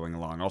time following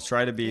along. I'll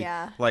try to be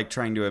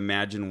trying to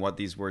imagine what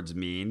these words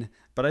mean,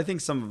 but I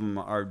think some of them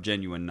are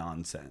genuine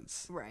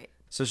nonsense. Right.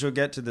 So she'll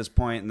get to this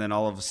point, and then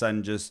all of a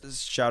sudden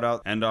just shout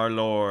out, and our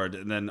Lord.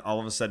 And then all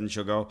of a sudden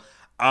she'll go,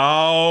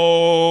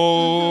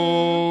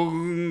 oh.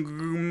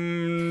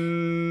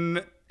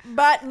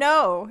 But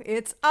no,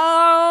 it's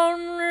on.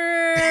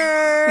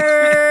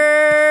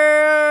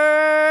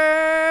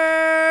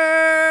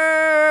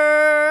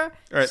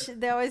 Right.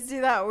 They always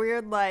do that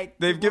weird,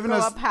 they've given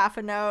us up half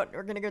a note,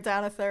 we're going to go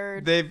down a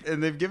third.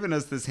 They've given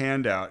us this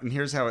handout, and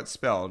here's how it's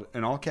spelled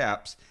in all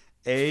caps.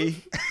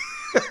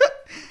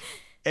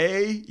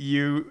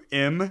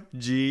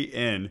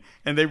 AUMGN,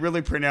 and they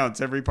really pronounce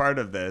every part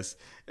of this,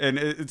 and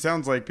it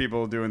sounds like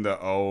people doing the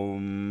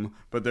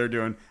but they're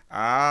doing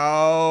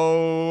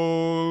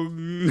ow.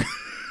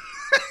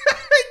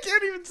 I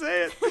can't even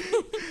say it,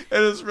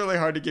 and it's really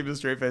hard to keep a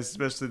straight face,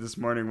 especially this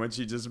morning when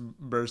she just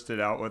bursted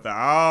out with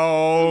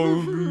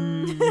ow.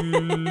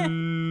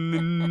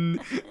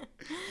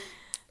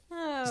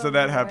 So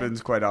that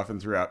happens quite often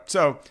throughout.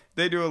 So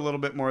they do a little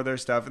bit more of their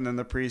stuff. And then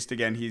the priest,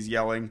 again, he's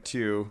yelling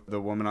to the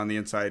woman on the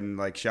inside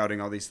and shouting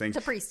all these things.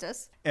 The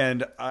priestess.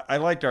 And I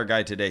liked our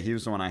guy today. He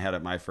was the one I had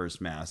at my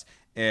first mass.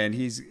 And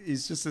he's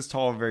just this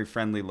tall, very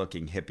friendly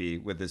looking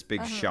hippie with this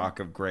big shock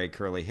of gray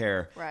curly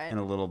hair. Right. And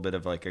a little bit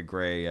of a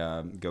gray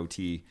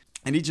goatee.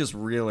 And he just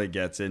really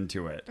gets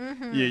into it.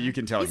 Mm-hmm. You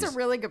can tell he's a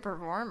really good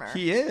performer.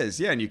 He is,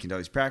 yeah. And you can tell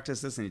he's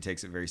practiced this and he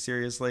takes it very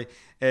seriously.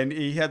 And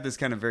he had this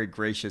kind of very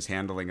gracious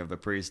handling of the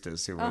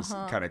priestess who was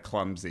kind of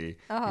clumsy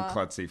and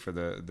klutzy for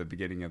the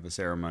beginning of the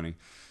ceremony.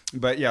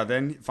 But yeah,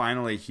 then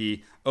finally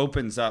he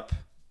opens up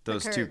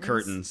those 2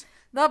 curtains.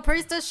 The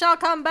priestess shall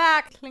come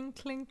back. Clink,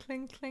 clink,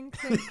 clink, clink,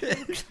 clink,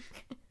 clink.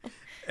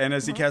 And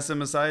as he casts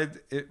them aside,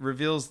 it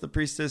reveals the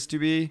priestess to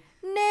be...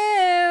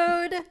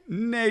 nude.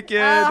 Naked.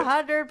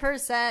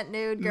 100%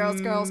 nude. Girls,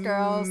 girls,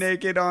 girls.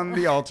 Naked on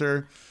the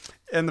altar.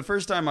 And the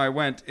first time I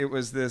went, it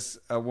was this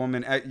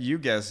woman. You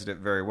guessed it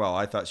very well.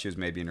 I thought she was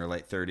maybe in her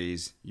late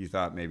 30s. You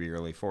thought maybe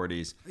early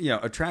 40s.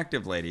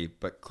 Attractive lady,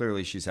 but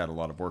clearly she's had a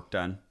lot of work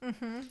done.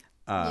 Mm-hmm.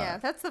 Yeah,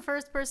 that's the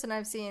first person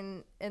I've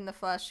seen in the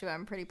flesh who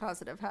I'm pretty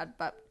positive had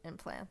butt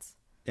implants.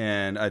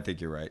 And I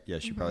think you're right. Yeah,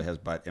 she probably has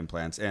butt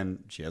implants,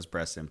 and she has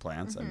breast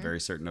implants. I'm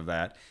very certain of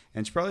that.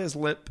 And she probably has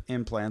lip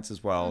implants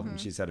as well. And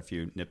she's had a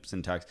few nips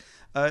and tucks.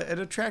 An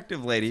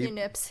attractive lady. A few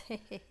nips.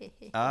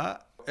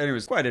 And it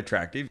was quite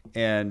attractive.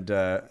 And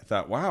I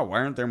thought, wow, why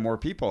aren't there more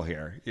people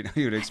here? You know,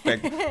 you'd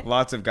expect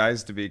lots of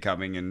guys to be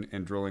coming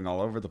and drooling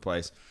all over the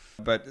place.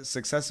 But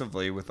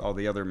successively, with all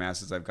the other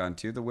masses I've gone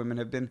to, the women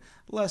have been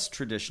less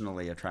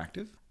traditionally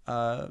attractive,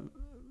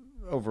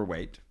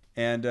 overweight.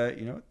 And,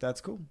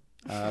 that's cool.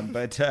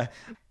 But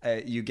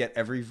you get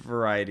every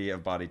variety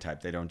of body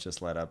type. They don't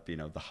just let up, the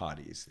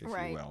hotties, if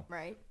you will.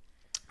 Right.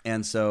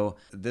 And so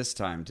this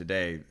time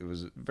today, it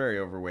was a very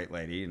overweight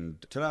lady, and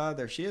ta-da,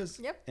 there she is.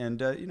 Yep. And,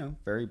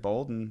 very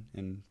bold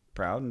and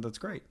proud, and that's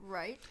great.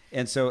 Right.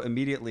 And so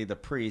immediately the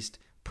priest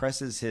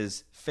presses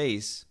his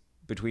face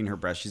between her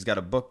breasts. She's got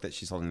a book that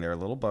she's holding there, a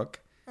little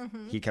book.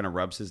 Mm-hmm. He kind of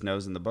rubs his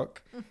nose in the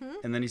book,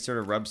 and then he sort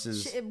of rubs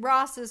his...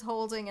 Ross is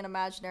holding an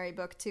imaginary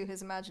book to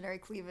his imaginary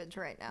cleavage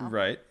right now.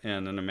 Right,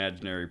 and an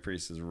imaginary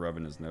priest is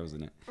rubbing his nose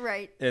in it.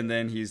 Right. And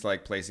then he's,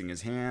 like, placing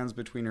his hands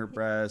between her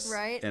breasts.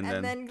 Right, and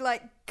then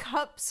like,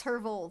 cups her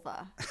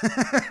vulva.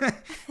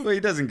 Well, he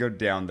doesn't go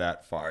down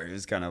that far.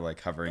 He's kind of,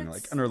 like, hovering,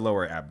 like, on her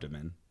lower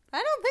abdomen.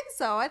 I don't think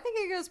so. I think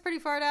he goes pretty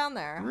far down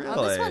there. Really?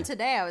 On this one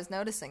today, I was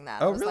noticing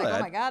that. I was really? like, oh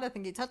my God, I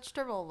think he touched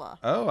her vulva.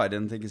 Oh, I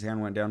didn't think his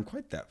hand went down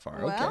quite that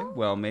far. Well, okay,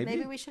 well,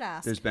 maybe we should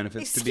ask. There's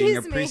benefits Excuse to being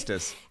a me.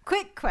 priestess.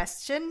 Quick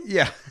question.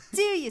 Yeah.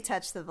 Do you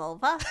touch the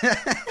vulva?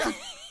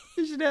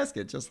 You should ask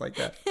it just like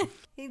that.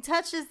 He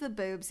touches the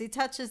boobs. He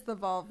touches the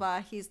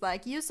vulva. He's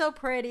like, you so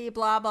pretty,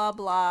 blah, blah,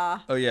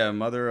 blah. Oh, yeah,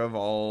 mother of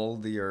all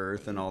the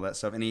earth and all that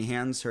stuff. And he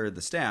hands her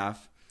the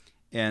staff.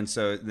 And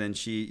so then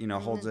she,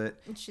 holds it.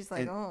 And she's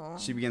like, oh.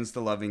 She begins to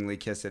lovingly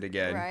kiss it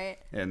again. Right.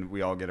 And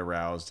we all get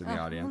aroused in the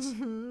audience.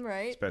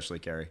 Right. Especially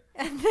Carrie.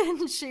 And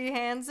then she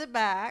hands it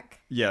back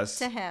Yes.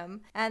 to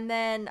him. And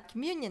then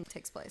communion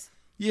takes place.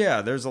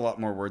 Yeah, there's a lot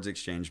more words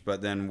exchanged,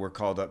 but then we're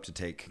called up to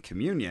take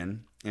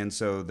communion. And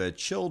so the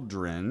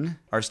children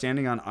are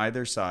standing on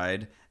either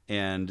side,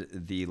 and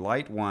the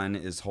light one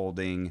is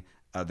holding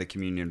the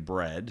communion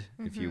bread,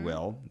 if you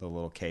will, the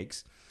little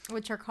cakes.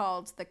 Which are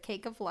called the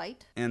cake of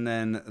light. And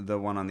then the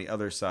one on the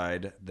other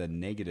side, the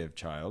negative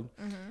child,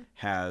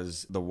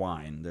 has the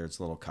wine. There's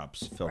little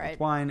cups filled with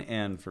wine.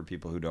 And for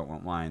people who don't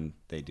want wine,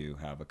 they do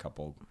have a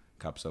couple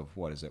cups of,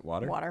 what is it,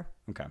 water? Water.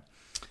 Okay.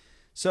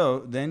 So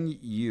then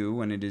you,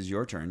 when it is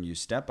your turn, you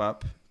step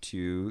up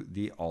to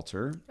the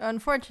altar.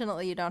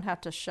 Unfortunately, you don't have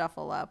to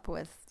shuffle up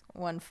with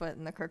one foot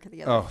in the crook of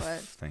the other foot.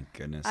 Thank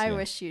goodness. I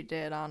wish you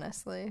did,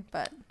 honestly,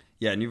 but...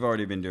 Yeah, and you've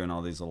already been doing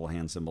all these little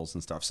hand symbols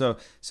and stuff. So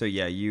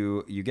yeah,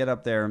 you get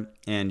up there,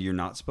 and you're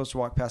not supposed to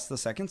walk past the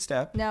second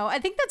step. No, I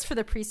think that's for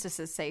the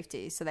priestess's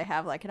safety. So they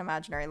have like an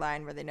imaginary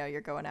line where they know you're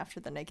going after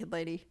the naked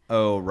lady.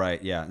 Oh,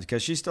 right, yeah,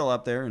 because she's still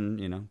up there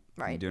and,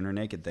 right. doing her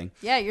naked thing.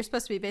 Yeah, you're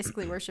supposed to be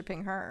basically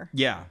worshiping her.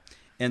 Yeah.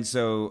 And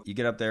so you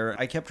get up there.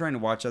 I kept trying to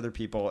watch other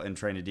people and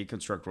trying to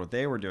deconstruct what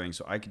they were doing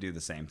so I could do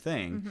the same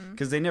thing,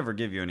 because they never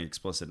give you any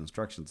explicit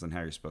instructions on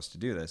how you're supposed to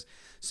do this.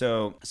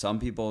 So some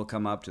people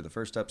come up to the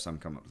first step, some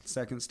come up to the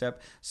second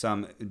step,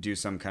 some do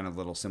some kind of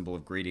little symbol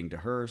of greeting to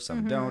her,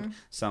 some don't.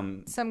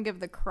 Some give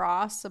the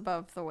cross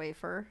above the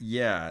wafer.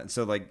 Yeah.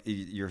 So like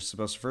you're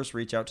supposed to first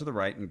reach out to the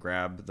right and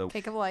grab the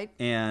cake of light.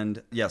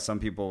 And yeah, some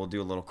people will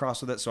do a little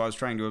cross with it. So I was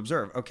trying to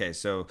observe. Okay,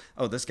 so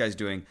this guy's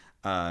doing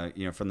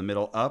from the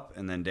middle up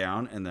and then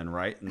down and then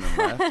right and then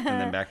left and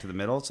then back to the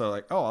middle. So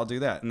like, I'll do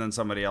that. And then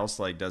somebody else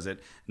like does it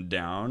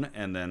down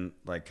and then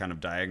like kind of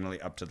diagonally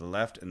up to the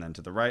left and then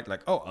to the right.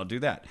 Like, I'll do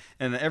that.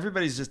 And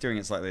everybody's just doing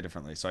it slightly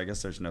differently. So I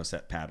guess there's no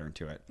set pattern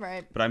to it.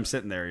 Right. But I'm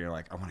sitting there, you're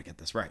like, I want to get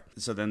this right.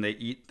 So then they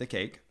eat the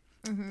cake.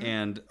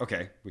 And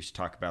okay, we should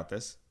talk about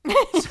this.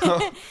 So,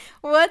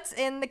 what's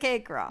in the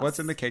cake, Ross? What's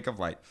in the cake of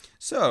light?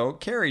 So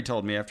Carrie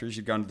told me after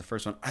she'd gone to the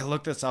first one, I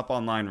looked this up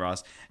online,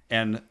 Ross,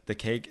 and the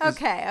cake is...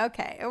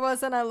 Okay. It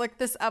wasn't I looked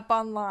this up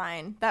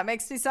online. That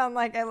makes me sound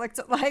like I looked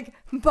at like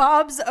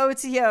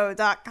bobsoto.com.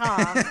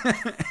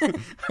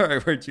 All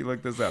right, where'd you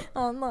look this up?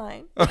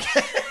 Online.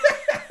 Okay.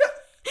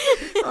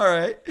 All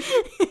right. But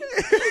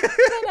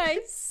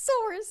I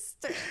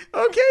sourced it.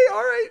 Okay,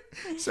 all right.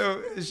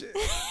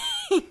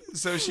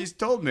 So she's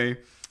told me,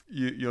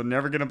 you're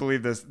never going to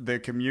believe this, the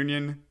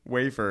communion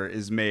wafer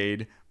is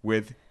made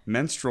with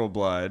menstrual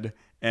blood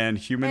and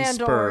human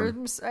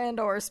sperm.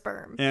 Or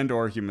sperm. And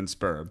or human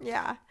sperm.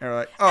 Yeah. And we're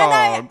like,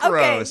 gross.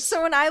 Okay,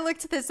 so when I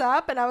looked this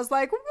up and I was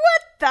like, what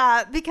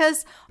the?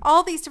 Because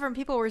all these different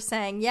people were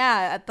saying,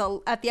 yeah, at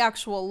the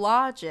actual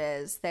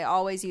lodges, they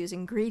always use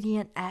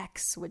ingredient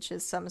X, which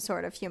is some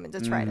sort of human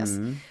detritus.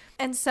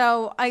 And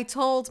so I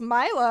told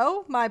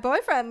Milo, my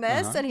boyfriend,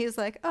 this, and he's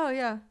like, oh,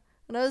 yeah.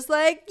 And I was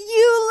like,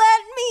 you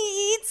let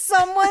me eat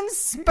someone's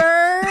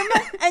sperm?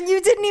 And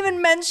you didn't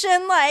even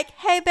mention, like,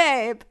 hey,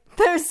 babe,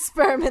 there's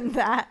sperm in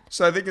that.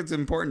 So I think it's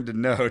important to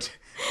note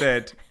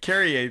that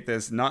Carrie ate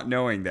this not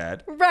knowing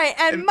that. Right,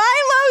 and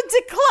Milo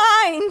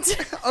declined.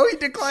 Oh, he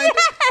declined?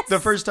 Yes! The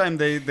first time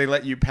they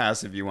let you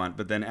pass if you want,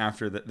 but then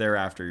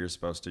thereafter you're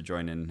supposed to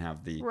join in and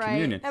have the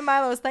communion. And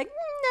Milo was like, no,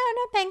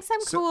 thanks,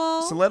 I'm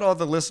cool. So let all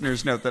the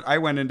listeners note that I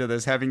went into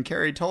this having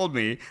Carrie told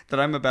me that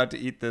I'm about to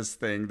eat this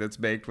thing that's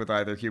baked with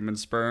either human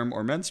sperm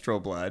or menstrual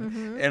blood,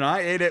 and I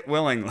ate it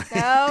willingly.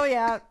 Oh,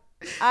 yeah.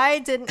 I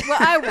didn't. Well,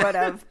 I would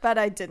have, but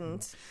I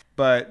didn't.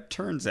 But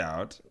turns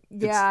out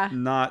Yeah. it's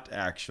not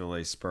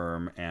actually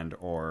sperm and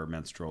or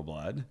menstrual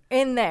blood.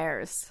 In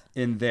theirs.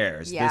 In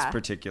theirs, Yeah. this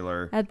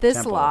particular At this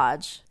temple,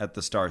 lodge. at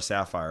the Star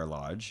Sapphire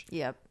Lodge,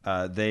 Yep.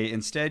 they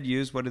instead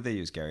use, what did they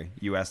use, Gary?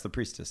 You asked the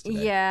priestess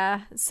today.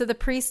 Yeah. So the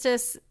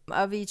priestess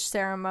of each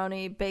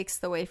ceremony bakes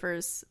the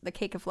wafers, the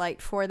cake of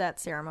light for that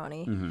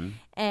ceremony. Mm-hmm.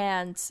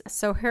 And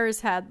so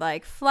hers had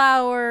like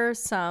flour,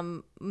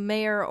 some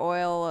myrrh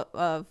oil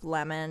of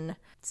lemon,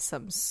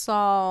 some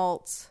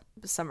salt,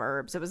 some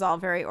herbs. It was all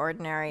very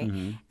ordinary.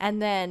 Mm-hmm.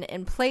 And then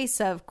in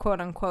place of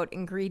quote unquote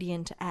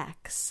ingredient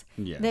X,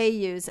 Yes. they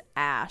use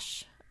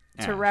ash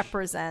to Ash.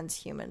 represent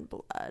human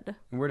blood.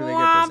 Where do they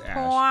get this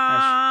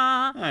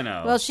ash? I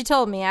know. Well, she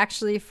told me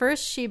actually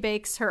first she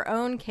bakes her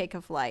own cake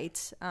of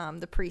light,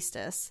 the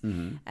priestess,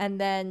 and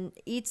then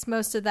eats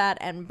most of that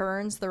and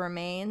burns the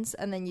remains,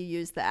 and then you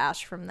use the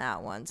ash from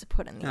that one to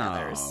put in the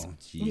others.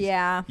 Jeez.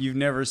 Yeah. You've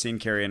never seen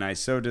Carrie and I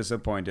so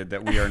disappointed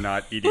that we are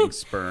not eating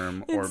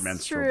sperm or It's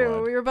menstrual true.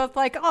 blood. We were both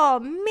like, oh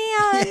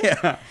man.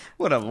 Yeah,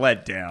 what a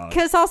letdown.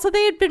 Because also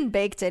they had been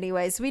baked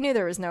anyway, so we knew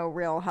there was no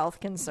real health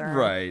concern.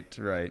 Right.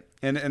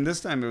 And this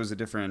time it was a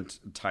different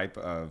type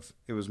of,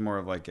 it was more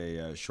of like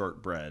a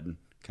shortbread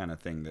kind of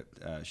thing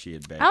that she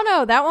had baked. I don't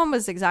know. That one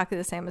was exactly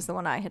the same as the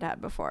one I had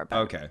before. But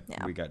Okay,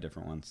 yeah. we got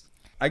different ones.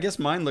 I guess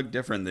mine looked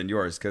different than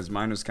yours because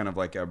mine was kind of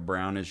like a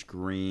brownish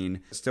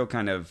green, still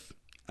kind of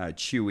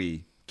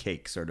chewy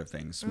cake sort of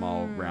thing,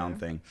 small round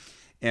thing.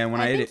 And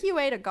when I ate think you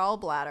ate a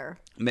gallbladder.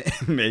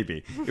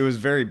 maybe. It was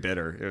very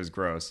bitter. It was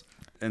gross.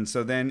 And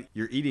so then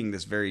you're eating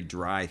this very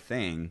dry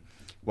thing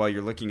while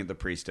you're looking at the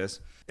priestess,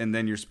 and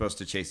then you're supposed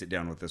to chase it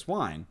down with this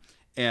wine.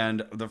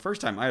 And the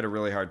first time I had a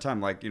really hard time.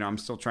 Like, I'm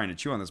still trying to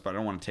chew on this, but I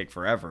don't want to take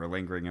forever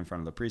lingering in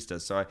front of the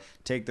priestess. So I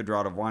take the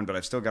draught of wine, but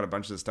I've still got a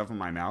bunch of stuff in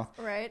my mouth.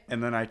 Right.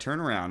 And then I turn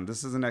around.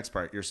 This is the next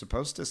part. You're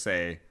supposed to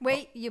say,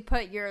 Wait, you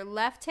put your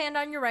left hand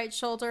on your right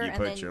shoulder, you and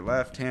put then your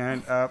left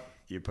hand up.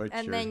 You put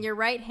and your, then your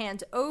right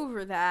hand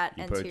over that,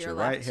 you and put to your your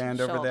right left hand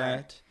shoulder. over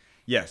that.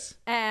 Yes.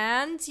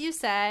 And you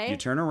say, You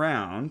turn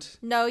around.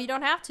 no, you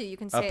don't have to. You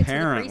can say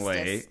Apparently, it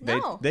to the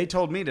priestess. No. they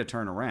told me to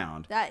turn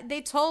around.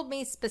 They told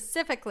me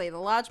specifically, the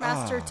lodge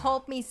master Ah.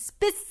 told me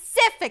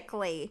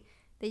specifically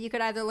that you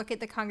could either look at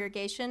the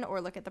congregation or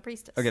look at the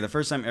priestess. Okay, the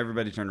first time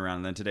everybody turned around,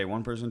 and then today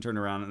one person turned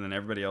around, and then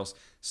everybody else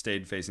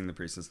stayed facing the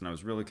priestess, and I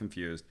was really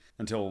confused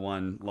until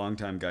one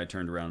longtime guy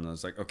turned around, and I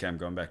was like, okay, I'm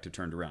going back to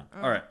turned around.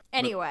 All right.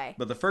 Anyway.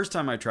 But the first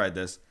time I tried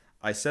this,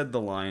 I said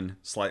the line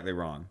slightly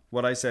wrong.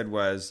 What I said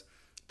was,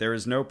 there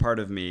is no part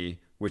of me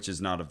which is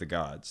not of the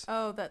gods.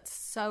 Oh, that's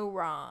so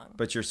wrong.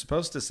 But you're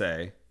supposed to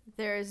say,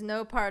 There is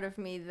no part of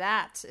me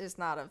that is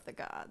not of the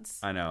gods.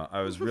 I know,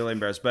 I was really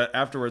embarrassed. But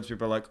afterwards,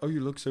 people are like, oh, you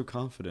look so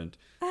confident.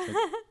 It's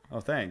like, oh,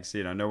 thanks.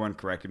 No one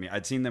corrected me.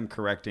 I'd seen them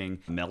correcting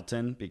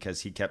Milton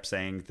because he kept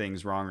saying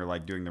things wrong or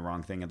like doing the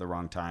wrong thing at the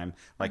wrong time.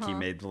 Like he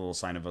made the little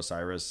sign of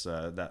Osiris,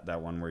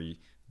 that one where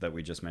that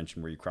we just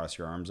mentioned where you cross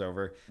your arms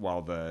over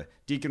while the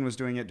deacon was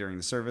doing it during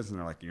the service. And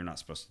they're like, you're not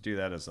supposed to do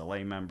that as a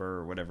lay member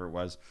or whatever it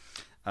was.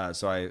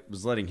 So I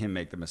was letting him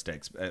make the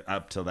mistakes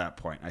up till that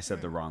point. I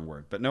said the wrong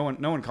word, but no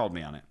one called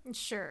me on it.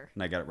 Sure.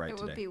 And I got it right It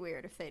today. would be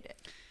weird if they did.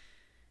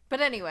 But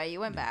anyway, you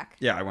went back.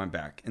 Yeah, I went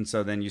back. And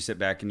so then you sit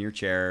back in your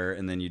chair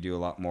and then you do a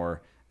lot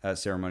more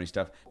ceremony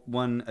stuff.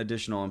 One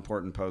additional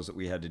important pose that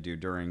we had to do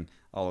during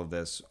all of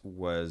this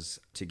was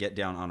to get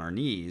down on our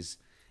knees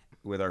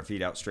with our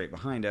feet out straight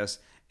behind us.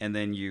 And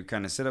then you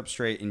kind of sit up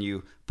straight and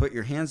you put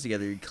your hands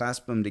together. You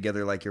clasp them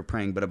together like you're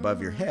praying, but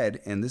above your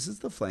head. And this is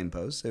the flame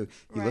pose. So you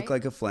look Right.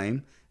 like a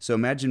flame. So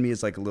imagine me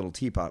as like a little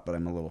teapot, but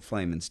I'm a little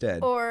flame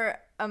instead. Or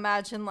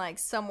imagine like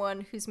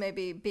someone who's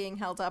maybe being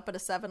held up at a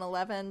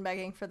 7-Eleven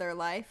begging for their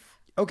life.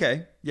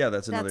 Okay. Yeah,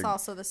 that's another That's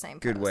also the same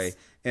good pose. way.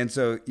 And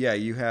so, yeah,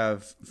 you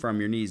have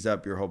from your knees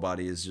up, your whole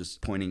body is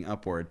just pointing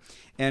upward.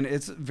 And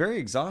it's very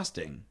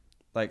exhausting.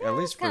 Like, at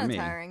least it's for kinda me.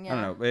 tiring, I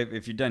don't know.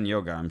 If you've done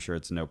yoga, I'm sure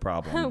it's no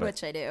problem. But...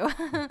 Which I do.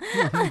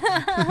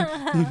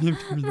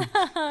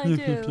 I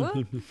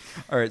do.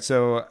 All right.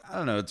 So, I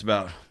don't know. It's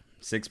about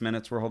 6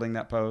 minutes we're holding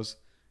that pose.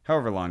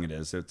 However long it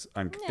is, it's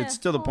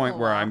still the point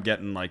where I'm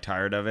getting like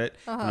tired of it,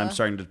 and I'm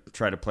starting to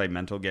try to play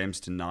mental games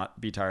to not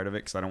be tired of it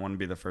because I don't want to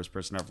be the first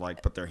person to have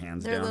like put their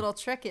hands Their down. little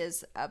trick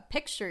is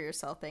picture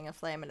yourself being a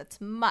flame, and it's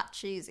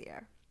much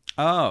easier.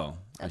 Oh,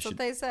 That's what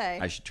they say.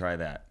 I should try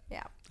that.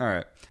 Yeah. All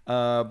right.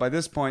 By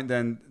this point,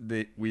 then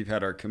we've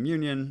had our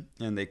communion,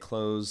 and they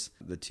close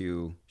the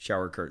 2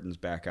 shower curtains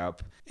back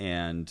up,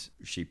 and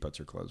she puts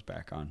her clothes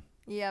back on.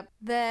 Yep.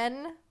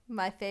 Then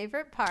my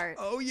favorite part.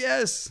 Oh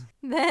yes.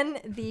 Then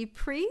the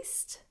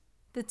priest,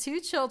 the 2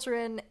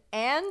 children,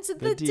 and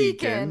the deacon.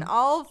 deacon,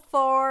 all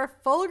 4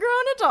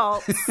 full-grown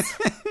adults,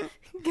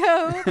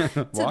 go to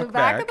the Walk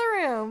back back. of the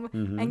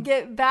room and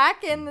get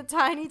back in the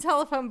tiny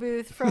telephone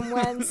booth from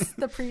whence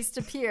the priest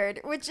appeared,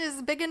 which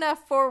is big enough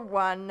for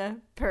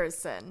one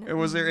person.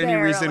 Was there any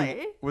reason?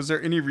 Barely. Was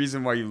there any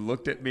reason why you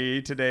looked at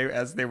me today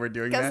as they were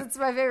doing Because that? it's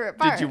my favorite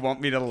part. Did you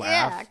want me to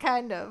laugh? Yeah,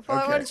 kind of. Well,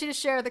 I Okay. wanted you to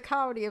share the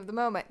comedy of the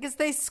moment because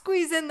they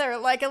squeeze in there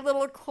like a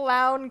little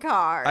clown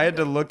car. I had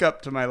to look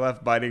up to my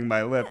left, biting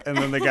my lip, and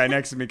then the guy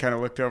next to me kind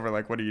of looked over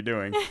like, "What are you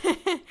doing?"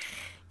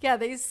 Yeah,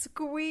 they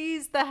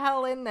squeeze the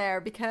hell in there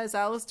because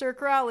Aleister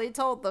Crowley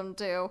told them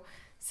to.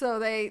 So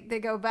they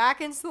go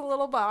back into the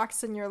little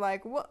box, and you're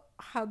like, "What?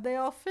 How'd they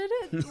all fit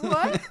it?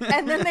 What?"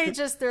 And then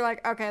they're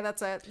like, "Okay,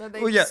 that's it." Then they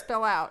Well, yeah.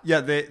 spill out.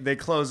 Yeah, they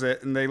close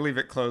it and they leave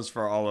it closed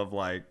for all of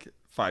like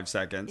 5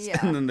 seconds, Yeah.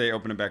 and then they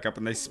open it back up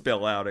and they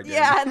spill out again.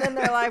 Yeah, and then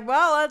they're like,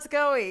 "Well, let's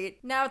go eat."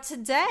 Now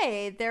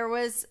today there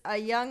was a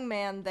young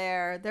man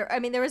there. There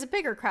was a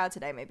bigger crowd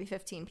today, maybe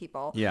 15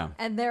 people. Yeah.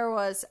 And there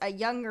was a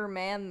younger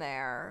man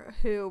there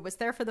who was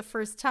there for the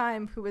first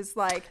time, who was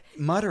like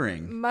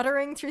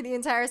muttering through the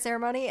entire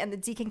ceremony, and the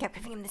deacon kept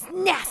giving him this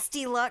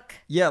nasty look.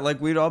 Yeah, like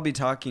we'd all be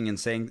talking and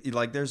saying,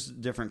 like, there's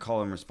different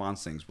call and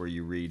response things where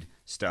you read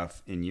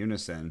stuff in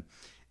unison,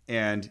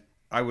 and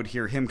I would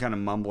hear him kind of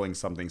mumbling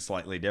something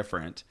slightly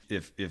different.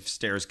 If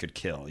Stairs could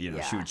kill, she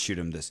Yeah. would shoot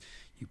him this,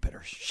 "You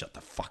better shut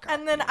the fuck up."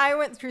 And then I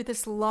went through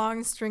this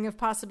long string of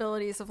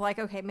possibilities of like,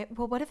 okay,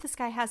 well, what if this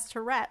guy has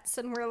Tourette's?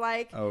 And we're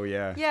like, Oh,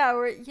 yeah.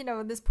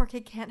 yeah, this poor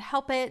kid can't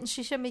help it, and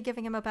she shouldn't be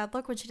giving him a bad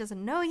look when she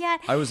doesn't know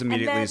yet. I was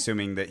immediately And then-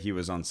 assuming that he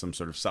was on some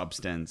sort of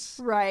substance,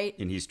 right.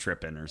 and he's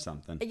tripping or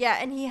something. Yeah,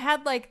 and he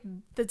had like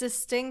the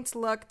distinct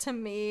look to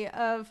me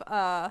of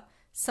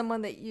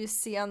someone that you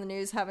see on the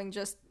news having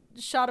just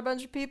shot a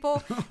bunch of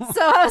people.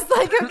 So I was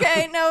like,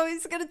 okay, no,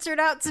 he's gonna turn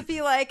out to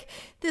be like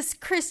this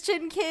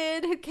Christian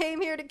kid who came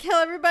here to kill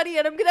everybody,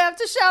 and I'm gonna have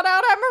to shout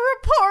out, "I'm a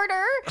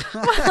reporter,"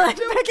 while I'm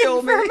begging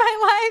kill for me.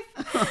 my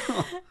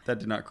life. That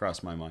did not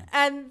cross my mind.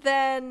 And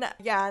then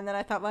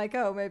I thought like,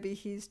 oh, maybe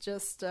he's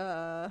just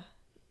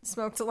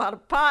smoked a lot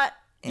of pot.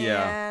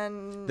 Yeah.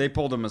 And They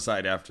pulled him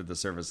aside after the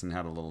service and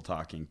had a little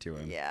talking to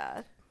him.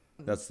 yeah.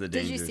 That's the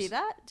Did dangers. you see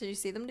that? Did you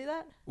see them do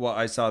that? Well,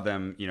 I saw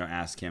them,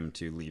 ask him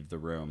to leave the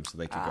room so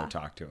they could go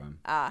talk to him.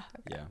 Okay.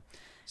 Yeah.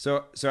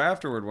 So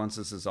afterward, once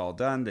this is all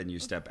done, then you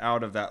step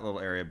out of that little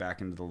area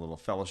back into the little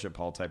fellowship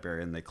hall type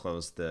area, and they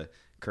close the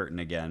curtain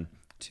again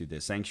to the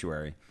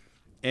sanctuary.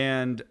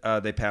 And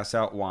they pass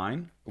out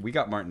wine. We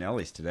got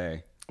Martinelli's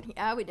today.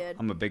 Yeah, we did.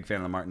 I'm a big fan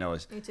of the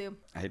Martinelli's. Me too.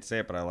 I hate to say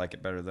it, but I like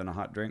it better than a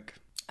hot drink.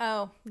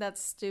 Oh,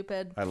 that's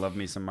stupid. I love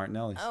me some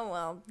Martinelli's. Oh,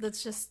 well,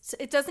 that's just,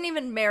 it doesn't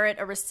even merit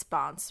a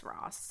response,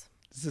 Ross.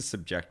 This is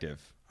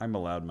subjective. I'm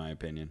allowed my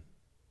opinion.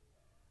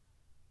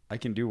 I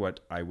can do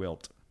what I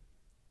wilt.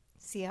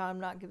 See how I'm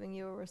not giving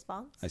you a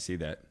response? I see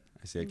that.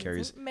 I see it. It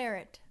Carrie's doesn't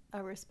merit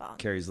a response.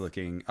 Carrie's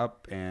looking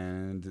up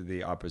and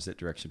the opposite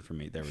direction from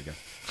me. There we go.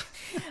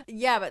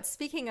 Yeah, but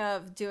speaking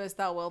of do as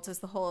thou wilt is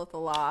the whole of the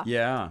law.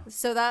 Yeah.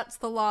 So that's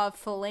the law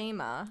of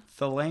Thelema,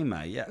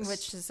 Thelema, yes.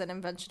 which is an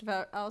invention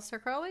of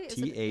Aleister Crowley? Is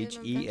it an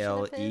invention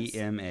of his?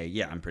 Thelema.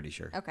 Yeah, I'm pretty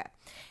sure. Okay.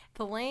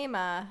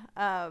 Thelema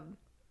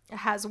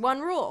has one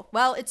rule.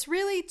 Well, it's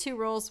really 2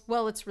 rules.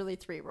 Well, it's really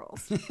 3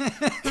 rules.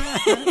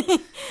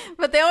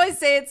 But they always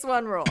say it's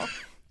one rule.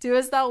 Do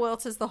as thou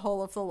wilt is the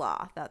whole of the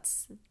law.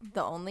 That's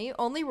the only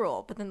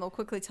rule. But then they'll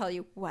quickly tell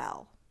you,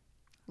 well,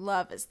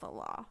 love is the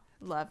law.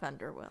 Love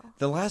under will.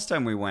 The last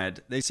time we went,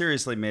 they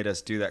seriously made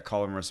us do that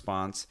call and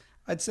response,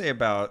 I'd say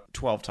about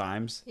 12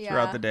 times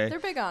throughout the day. They're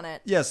big on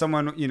it. Yeah,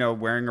 someone,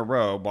 wearing a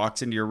robe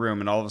walks into your room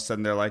and all of a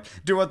sudden they're like,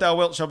 do what thou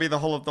wilt shall be the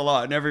whole of the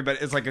law. And everybody,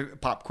 it's like a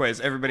pop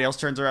quiz. Everybody else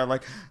turns around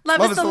like,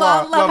 Love is the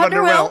law. Love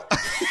under will.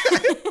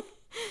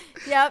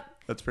 Yep.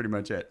 That's pretty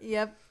much it.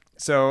 Yep.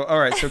 So, all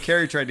right. So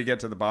Carrie tried to get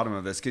to the bottom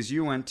of this because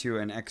you went to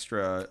an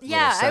extra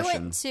Yeah, little I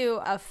session. went to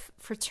a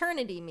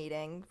fraternity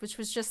meeting, which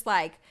was just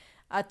like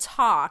a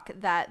talk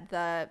that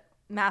the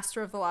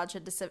master of the lodge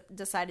had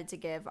decided to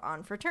give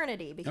on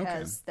fraternity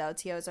because the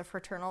OTO is a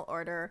fraternal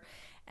order.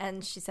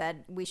 And she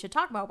said, we should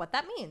talk about what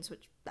that means,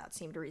 which that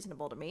seemed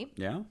reasonable to me.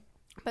 Yeah?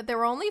 But there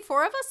were only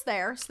 4 of us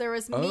there. So there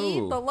was me,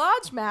 Oh. the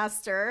lodge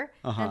master,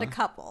 Uh-huh. and a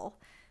couple,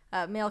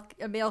 a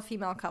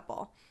male-female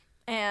couple.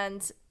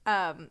 And,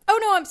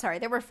 I'm sorry.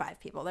 There were 5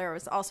 people. There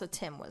was also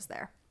Tim was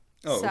there.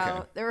 Oh, so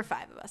okay. there were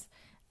 5 of us.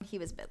 He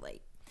was a bit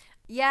late.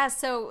 Yeah,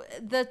 so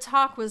the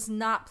talk was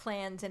not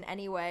planned in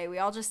any way. We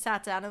all just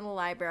sat down in the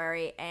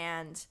library,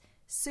 and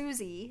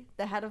Susie,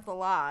 the head of the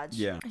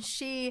lodge,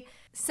 she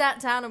sat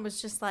down and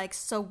was just like,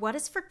 so what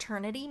does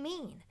fraternity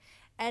mean?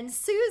 And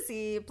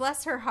Susie,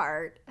 bless her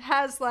heart,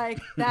 has like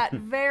that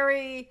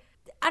very,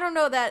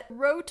 that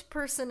rote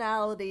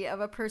personality of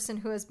a person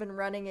who has been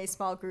running a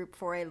small group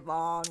for a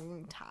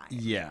long time.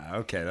 Yeah.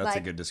 Okay. That's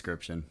a good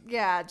description.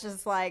 Yeah,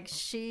 just like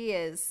she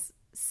is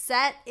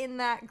set in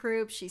that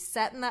group. She's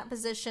set in that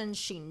position.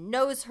 She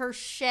knows her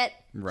shit.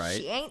 Right.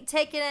 She ain't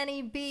taking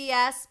any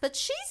BS, but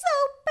she's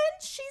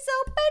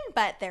open.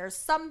 But there's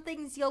some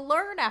things you'll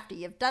learn after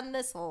you've done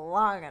this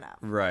long enough.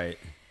 Right.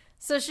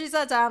 So she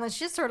sat down and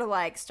she just sort of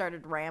like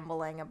started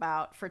rambling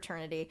about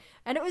fraternity.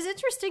 And it was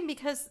interesting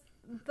because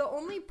The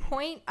only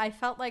point I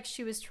felt like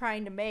she was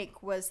trying to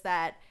make was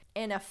that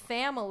in a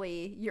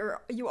family,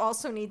 you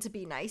also need to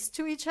be nice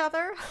to each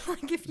other.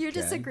 Like if you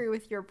disagree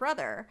with your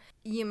brother,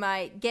 you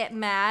might get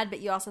mad,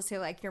 but you also say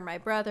like, you're my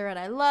brother and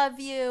I love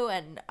you.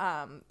 And,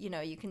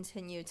 you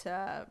continue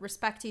to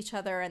respect each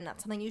other. And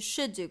that's something you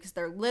should do because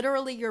they're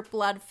literally your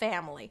blood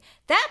family.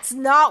 That's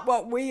not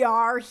what we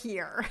are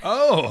here.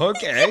 Oh,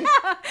 okay. And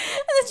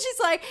then she's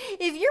like,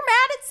 if you're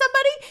mad at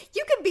somebody,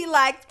 you can be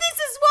like, this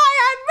is why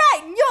I'm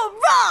right and you're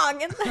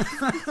wrong.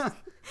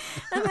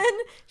 And then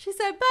she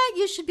said, but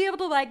you should be able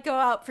to like go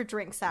out for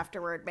drinks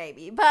afterward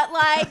maybe. But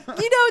like,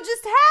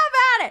 just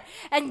have at it.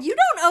 And you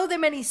don't owe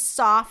them any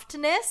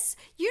softness.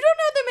 You don't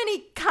owe them any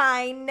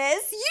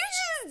kindness.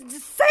 You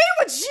just say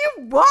what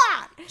you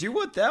want. Do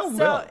what thou wilt.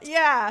 So,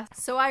 yeah.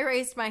 So I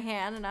raised my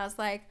hand and I was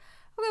like,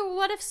 okay, well,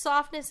 what if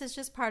softness is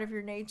just part of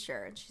your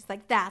nature? And she's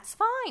like, that's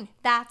fine.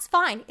 That's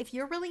fine. If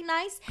you're really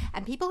nice,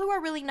 and people who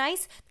are really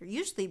nice, they're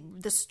usually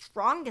the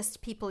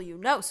strongest people you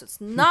know. So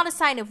it's not a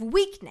sign of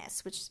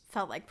weakness, which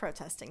felt like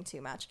protesting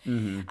too much.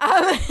 Mm-hmm.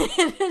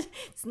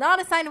 It's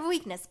not a sign of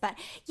weakness. But,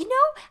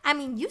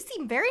 you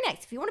seem very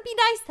nice. If you want to be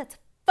nice, that's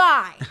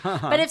fine.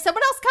 But if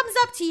someone else comes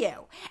up to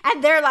you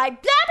and they're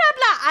like, blah, blah,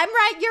 blah, I'm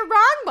right, you're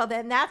wrong, well,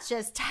 then that's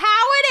just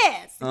how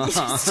it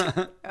is.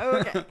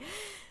 Okay.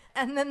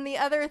 And then the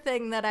other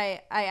thing that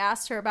I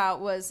asked her about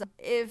was,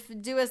 if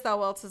do as thou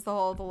wilt is the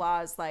whole of the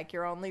law is like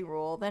your only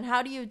rule, then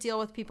how do you deal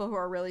with people who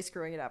are really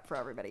screwing it up for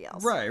everybody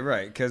else?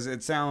 Right. Because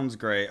it sounds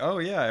great. Oh,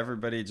 yeah,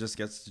 everybody just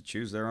gets to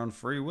choose their own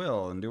free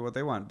will and do what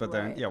they want. But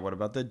then, what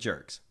about the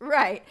jerks?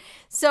 Right.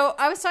 So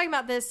I was talking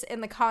about this in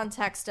the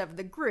context of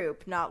the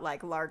group, not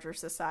like larger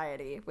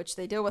society, which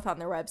they deal with on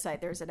their website.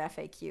 There's an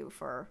FAQ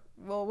for,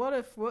 well, what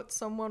if what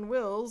someone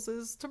wills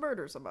is to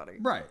murder somebody?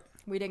 Right.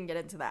 We didn't get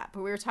into that,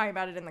 but we were talking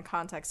about it in the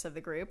context of the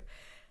group.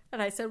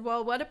 And I said,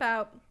 well, what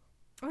about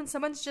when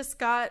someone's just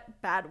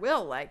got bad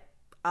will? Like,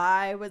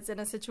 I was in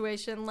a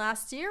situation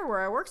last year where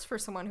I worked for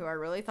someone who I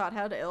really thought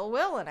had ill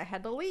will, and I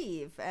had to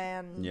leave.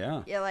 And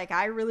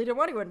I really didn't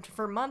want to. And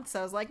for months,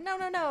 I was like, no,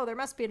 there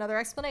must be another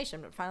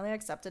explanation. But finally I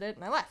accepted it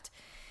and I left.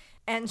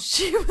 And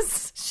she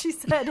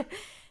said,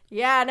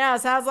 yeah, no,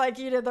 sounds like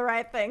you did the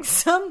right thing.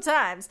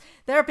 Sometimes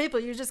there are people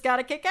you just got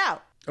to kick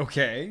out.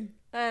 Okay.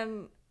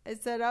 And I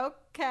said,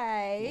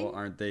 okay. Well,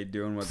 aren't they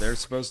doing what they're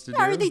supposed to do?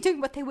 Are they doing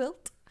what they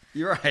wilt?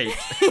 You're right.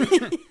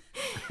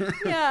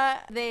 Yeah,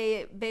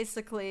 they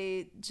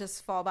basically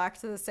just fall back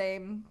to the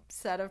same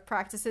set of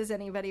practices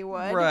anybody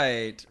would.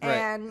 Right.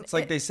 And it's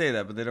like they say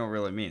that, but they don't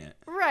really mean it.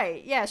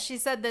 Right. Yeah, she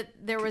said that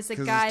there was a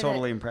guy because it's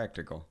totally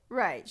impractical.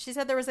 Right. She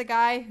said there was a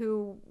guy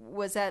who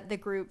was at the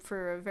group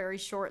for a very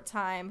short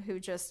time who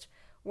just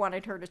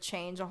wanted her to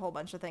change a whole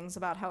bunch of things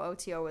about how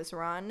OTO is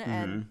run. Mm-hmm.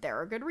 And there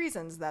are good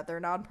reasons that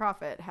their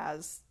nonprofit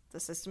has the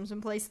systems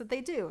in place that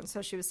they do. And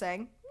so she was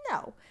saying,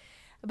 no.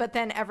 But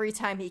then every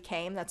time he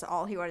came, that's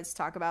all he wanted to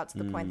talk about, to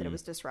the point that it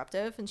was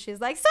disruptive. And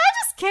she's like, so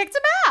I just kicked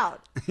him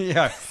out.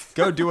 Yeah,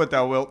 go do what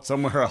thou wilt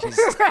somewhere else.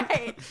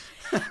 Right.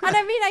 And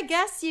I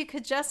guess you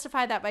could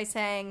justify that by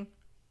saying,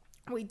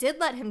 we did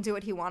let him do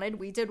what he wanted.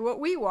 We did what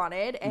we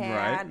wanted.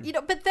 And,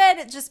 but then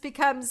it just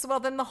becomes, well,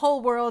 then the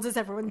whole world is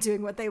everyone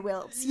doing what they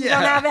will. So you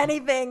don't have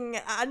anything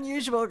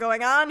unusual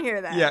going on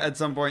here then. Yeah, at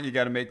some point you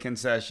got to make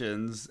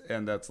concessions,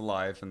 and that's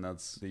life, and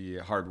that's the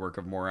hard work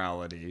of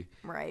morality.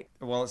 Right.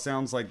 Well, it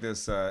sounds like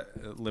this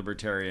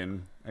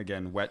libertarian,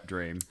 again, wet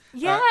dream.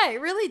 Yeah, it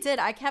really did.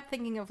 I kept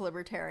thinking of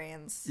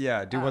libertarians.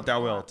 Yeah, do what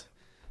thou wilt.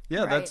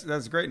 Yeah,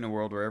 that's great in a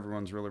world where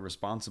everyone's really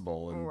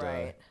responsible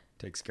and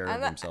takes care of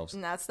themselves.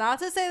 And that's not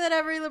to say that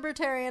every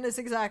libertarian is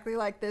exactly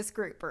like this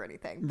group or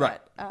anything.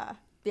 But,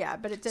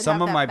 right. But it did Some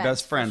have of that my bench,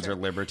 best friends sure. are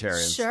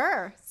libertarians.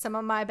 Sure. Some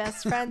of my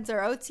best friends are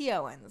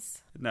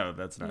OTOans. No,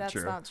 that's not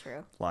true. That's not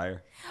true.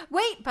 Liar.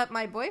 Wait, but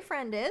my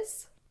boyfriend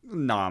is.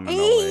 Nominally.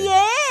 He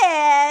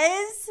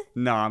is.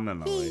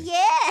 Nominally. Yeah.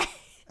 I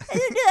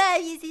don't know how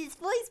to use his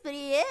voice, but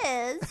he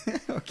is.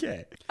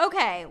 Okay.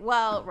 Okay,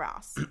 well,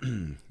 Ross.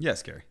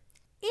 Yes, Gary.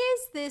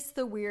 Is this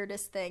the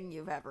weirdest thing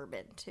you've ever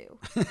been to?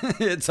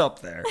 It's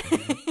up there.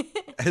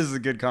 This is a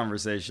good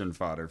conversation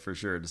fodder for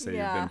sure to say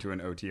you've been to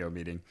an OTO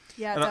meeting.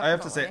 Yeah, and definitely. I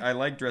have to say, I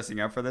like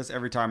dressing up for this.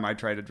 Every time I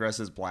try to dress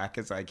as black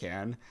as I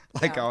can.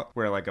 I'll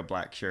wear like a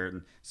black shirt.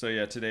 And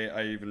so today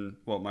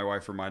my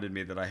wife reminded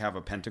me that I have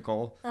a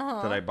pentacle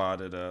that I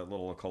bought at a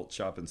little occult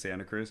shop in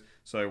Santa Cruz.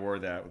 So I wore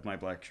that with my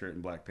black shirt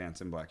and black pants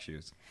and black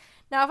shoes.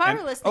 Now, if I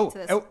were listening to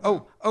this...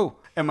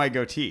 and my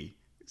goatee.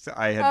 So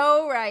I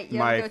had you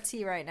have a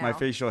goatee right now. My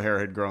facial hair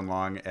had grown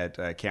long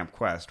at Camp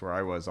Quest, where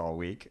I was all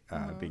week,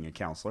 being a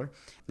counselor.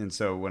 And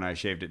so when I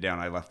shaved it down,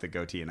 I left the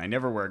goatee. And I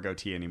never wear a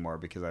goatee anymore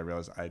because I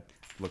realized I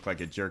look like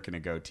a jerk in a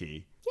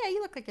goatee. Yeah,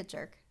 you look like a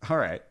jerk. All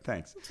right,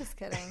 thanks. Just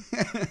kidding.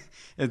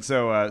 And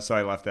so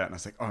I left that, and I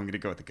was like, I'm going to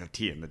go with the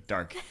goatee and the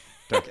dark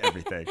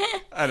everything.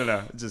 I don't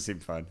know. It just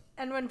seemed fun.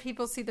 And when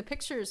people see the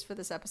pictures for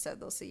this episode,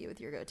 they'll see you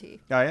with your goatee.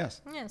 Ah,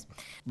 yes. Yes.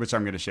 Which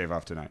I'm going to shave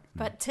off tonight.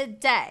 But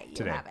today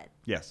you have it.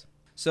 Yes.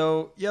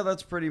 So,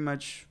 that's pretty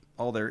much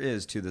all there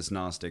is to this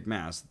Gnostic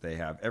Mass that they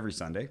have every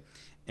Sunday.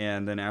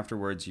 And then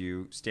afterwards,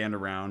 you stand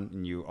around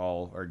and you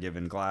all are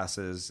given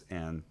glasses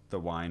and the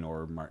wine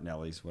or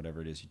Martinelli's,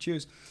 whatever it is you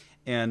choose.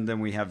 And then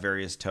we have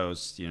various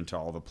toasts, to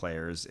all the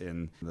players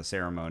in the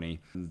ceremony.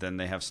 And then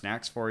they have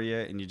snacks for you,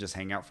 and you just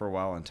hang out for a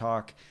while and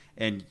talk.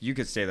 And you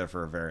could stay there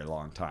for a very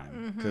long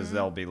time because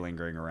they'll be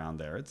lingering around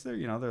there. It's their,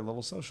 their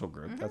little social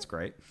group. That's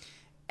great.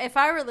 If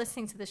I were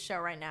listening to this show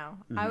right now,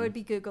 I would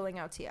be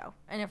Googling OTO.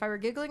 And if I were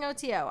Googling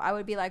OTO, I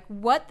would be like,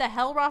 what the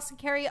hell, Ross and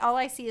Carrie? All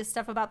I see is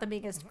stuff about them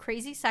being a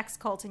crazy sex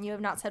cult, and you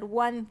have not said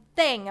one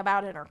thing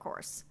about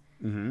intercourse.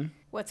 Mm-hmm.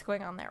 What's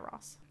going on there,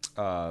 Ross?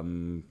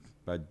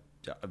 But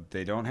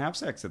they don't have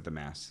sex at the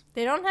Mass.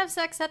 They don't have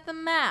sex at the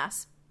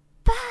Mass.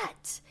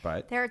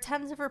 But there are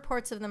tons of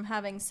reports of them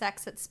having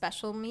sex at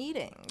special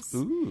meetings.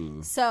 Ooh.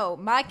 So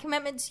my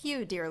commitment to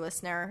you, dear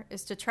listener,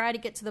 is to try to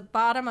get to the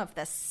bottom of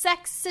the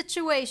sex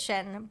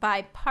situation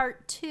by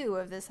part 2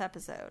 of this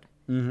episode.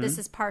 Mm-hmm. This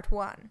is part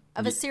 1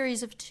 of a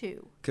series of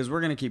 2. Because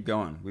we're going to keep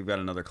going. We've got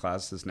another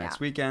class this next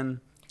weekend,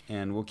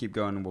 and we'll keep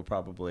going, and we'll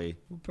probably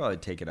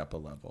take it up a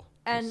level.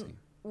 And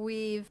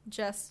we've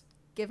just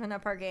given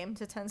up our game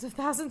to tens of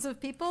thousands of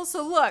people.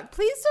 So look,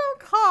 please don't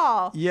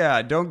call.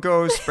 Yeah, don't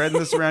go spreading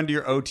this around to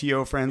your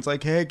OTO friends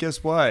like, hey,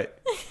 guess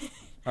what?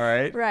 All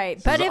right? Right.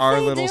 This but is if our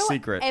they little do,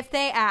 secret. If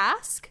they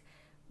ask,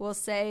 we'll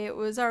say it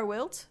was our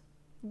wilt.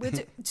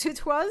 It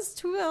was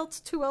too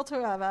wilt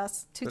to have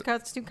us.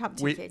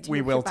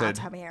 We wilted.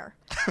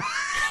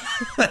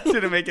 That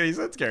didn't make any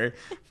sense, Gary.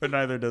 But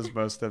neither does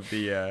most of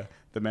the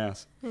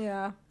Mass.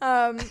 Yeah.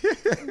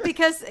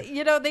 Because,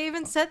 they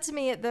even said to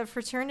me at the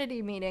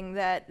fraternity meeting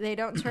that they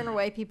don't turn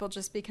away people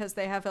just because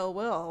they have ill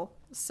will.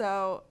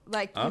 So,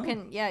 you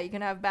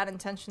can have bad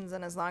intentions,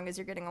 and as long as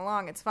you're getting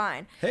along, it's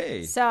fine.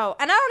 Hey. So,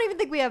 and I don't even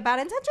think we have bad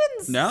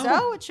intentions. No.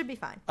 So it should be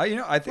fine.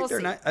 I think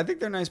I think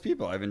they're nice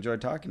people. I've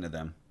enjoyed talking to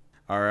them.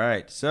 All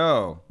right.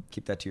 So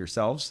keep that to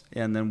yourselves,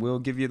 and then we'll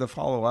give you the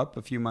follow-up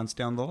a few months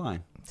down the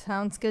line.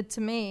 Sounds good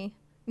to me.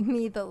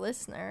 Me, the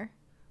listener.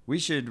 We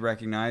should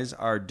recognize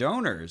our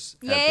donors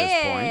at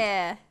this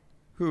point.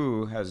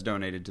 Who has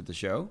donated to the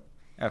show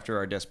after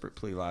our desperate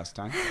plea last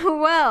time?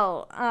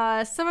 Well,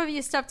 some of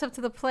you stepped up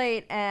to the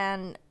plate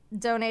and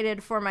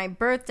donated for my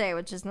birthday,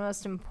 which is the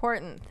most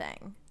important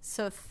thing.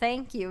 So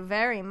thank you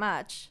very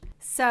much.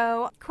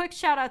 So, quick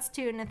shout-outs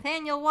to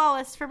Nathaniel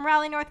Wallace from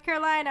Raleigh, North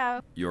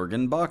Carolina.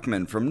 Jorgen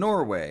Bachman from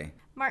Norway.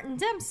 Martin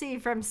Dempsey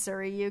from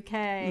Surrey,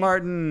 UK.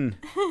 Martin.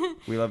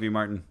 We love you,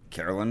 Martin.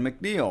 Carolyn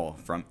McNeil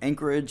from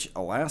Anchorage,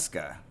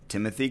 Alaska.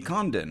 Timothy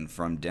Condon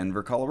from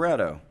Denver,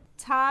 Colorado.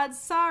 Todd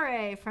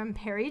Sare from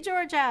Perry,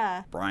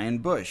 Georgia. Brian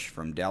Bush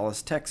from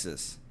Dallas,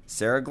 Texas.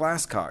 Sarah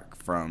Glasscock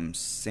from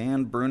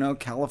San Bruno,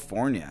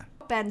 California.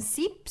 Ben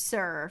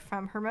Siepser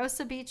from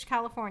Hermosa Beach,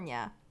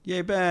 California.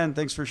 Yay, Ben.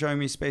 Thanks for showing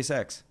me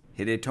SpaceX.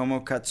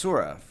 Hidetomo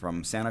Katsura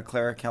from Santa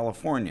Clara,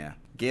 California.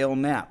 Gail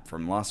Knapp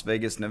from Las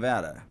Vegas,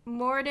 Nevada.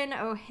 Morden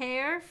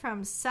O'Hare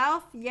from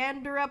South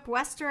Yanderup,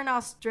 Western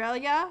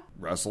Australia.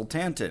 Russell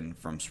Tanton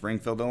from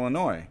Springfield,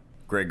 Illinois.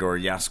 Gregor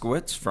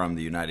Jaskowitz from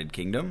the United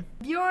Kingdom.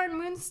 Bjorn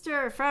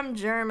Munster from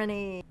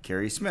Germany.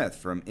 Carrie Smith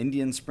from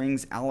Indian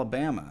Springs,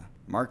 Alabama.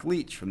 Mark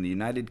Leach from the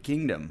United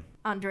Kingdom.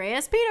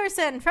 Andreas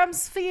Peterson from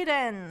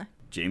Sweden.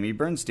 Jamie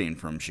Bernstein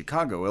from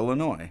Chicago,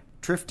 Illinois.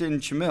 Trifton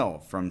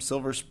Chamil from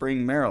Silver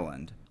Spring,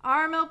 Maryland.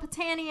 Armel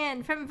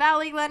Patanian from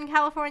Valley Glen,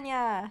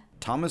 California.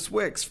 Thomas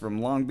Wicks from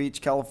Long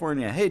Beach,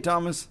 California. Hey,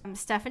 Thomas.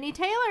 Stephanie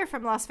Taylor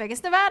from Las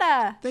Vegas,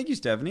 Nevada. Thank you,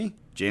 Stephanie.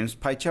 James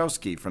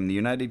Piechowski from the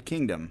United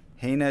Kingdom.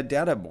 Haina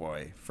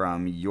Dadaboy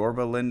from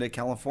Yorba Linda,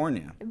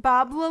 California.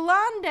 Bob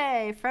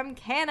Lalonde from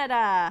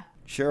Canada.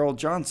 Cheryl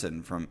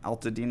Johnson from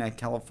Altadena,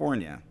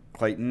 California.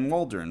 Clayton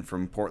Waldron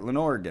from Portland,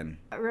 Oregon.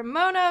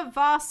 Ramona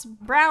Voss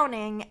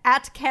Browning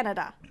at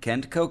Canada.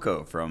 Kent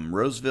Coco from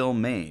Roseville,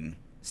 Maine.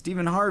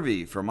 Stephen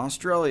Harvey from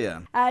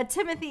Australia.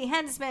 Timothy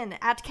Hensman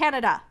at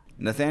Canada.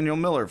 Nathaniel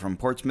Miller from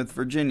Portsmouth,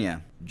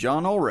 Virginia.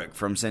 John Ulrich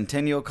from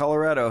Centennial,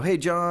 Colorado. Hey,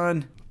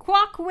 John.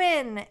 Quoc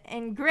Win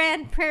in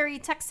Grand Prairie,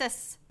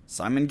 Texas.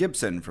 Simon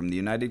Gibson from the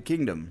United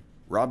Kingdom.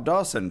 Rob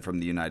Dawson from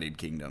the United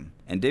Kingdom.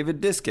 And David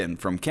Diskin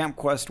from Camp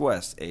Quest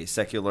West, a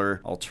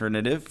secular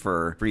alternative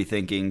for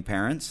free-thinking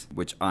parents,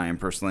 which I am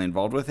personally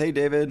involved with. Hey,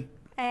 David.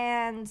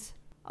 And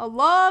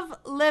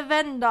Olav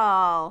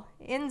Levendal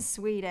in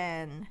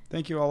Sweden.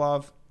 Thank you,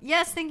 Olav.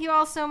 Yes, thank you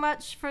all so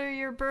much for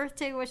your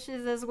birthday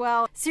wishes as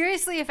well.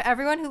 Seriously, if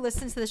everyone who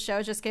listens to the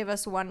show just gave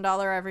us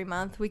 $1 every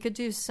month, we could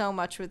do so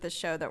much with the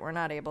show that we're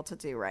not able to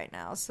do right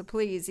now. So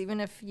please,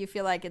 even if you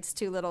feel like it's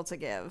too little to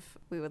give,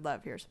 we would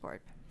love your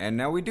support. And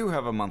now we do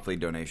have a monthly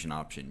donation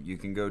option. You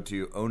can go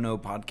to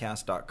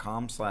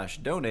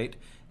onopodcast.com/donate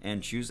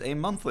and choose a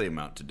monthly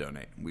amount to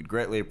donate. We'd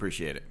greatly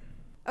appreciate it.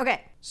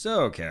 Okay.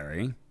 So,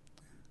 Carrie,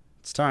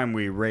 it's time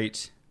we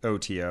rate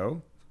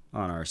OTO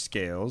on our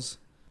scales.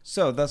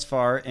 So, thus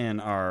far in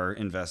our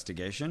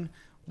investigation,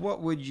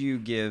 what would you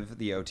give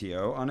the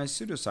OTO on a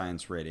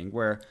pseudoscience rating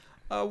where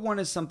one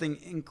is something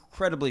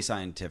incredibly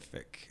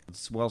scientific?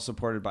 It's well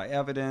supported by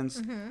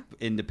evidence.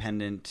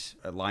 Independent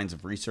lines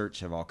of research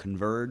have all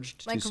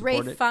converged to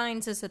support it. Ray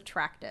Fiennes is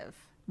attractive.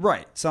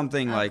 Right.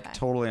 Something like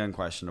totally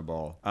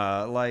unquestionable.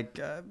 Like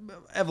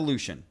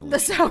evolution.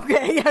 That's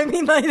okay. I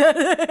mean, like,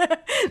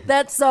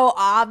 that's so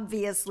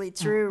obviously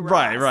true.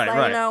 Ross.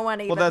 Right. No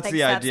one even that's thinks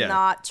the idea. That's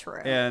not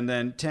true. And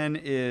then 10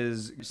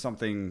 is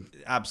something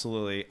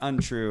absolutely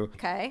untrue.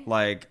 Okay.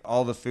 Like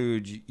all the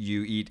food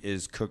you eat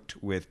is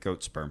cooked with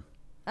goat sperm.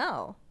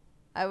 Oh,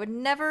 I would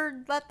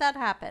never let that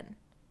happen.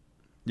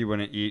 You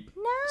wouldn't eat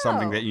No.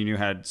 something that you knew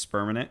had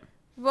sperm in it?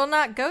 Well,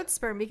 not goat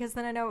sperm, because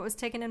then I know it was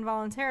taken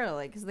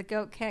involuntarily, because the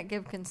goat can't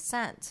give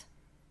consent.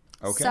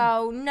 Okay.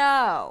 So,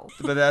 no.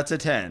 But that's a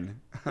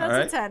 10.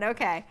 That's a 10,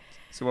 okay.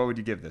 So what would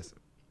you give this?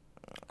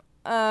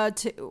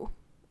 2.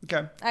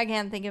 Okay. I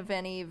can't think of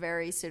any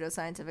very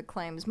pseudoscientific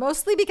claims,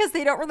 mostly because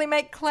they don't really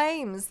make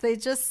claims. They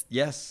just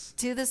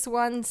do this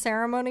one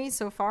ceremony,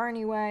 so far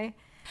anyway.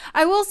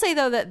 I will say,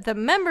 though, that the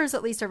members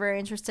at least are very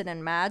interested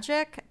in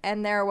magic,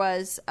 and there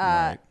was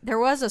a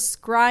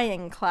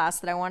scrying class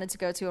that I wanted to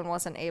go to and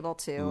wasn't able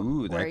to.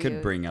 Ooh, that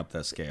could bring up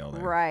the scale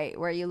there. Right,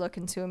 where you look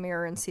into a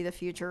mirror and see the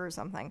future or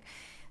something.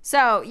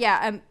 So,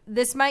 yeah,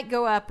 this might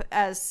go up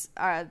as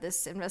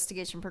this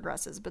investigation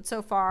progresses, but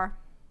so far,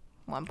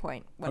 1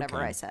 point, whatever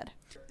I said.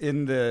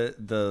 In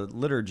the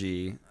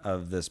liturgy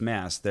of this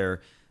Mass,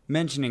 they're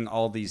mentioning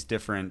all these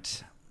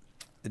different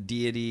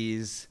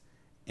deities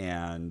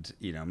and,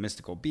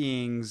 mystical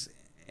beings,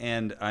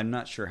 and I'm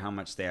not sure how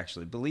much they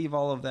actually believe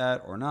all of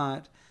that or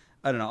not.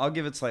 I don't know. I'll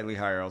give it slightly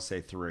higher. I'll say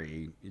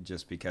 3,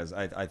 just because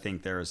I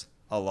think there's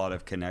a lot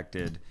of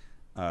connected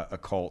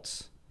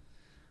occult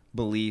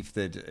belief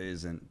that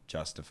isn't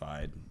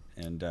justified,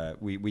 and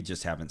we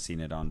just haven't seen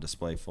it on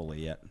display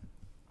fully yet.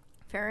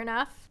 Fair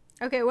enough.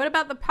 Okay, what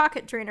about the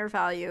pocket drainer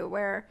value,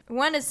 where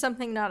 1 is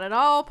something not at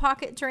all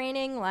pocket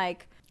draining,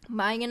 like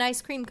buying an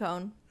ice cream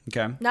cone.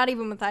 Okay. Not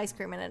even with ice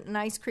cream in it, an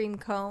ice cream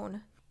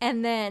cone.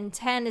 And then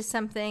 10 is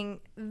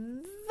something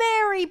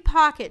very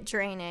pocket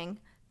draining,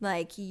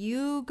 like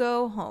you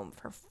go home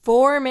for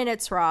 4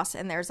 minutes, Ross,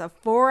 and there's a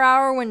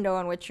 4-hour window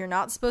in which you're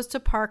not supposed to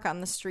park on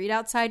the street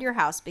outside your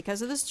house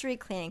because of the street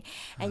cleaning,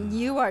 and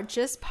you are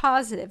just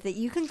positive that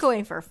you can go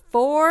in for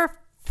 4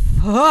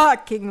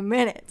 fucking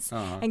minutes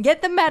and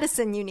get the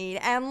medicine you need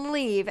and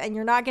leave, and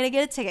you're not going to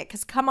get a ticket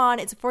because, come on,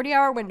 it's a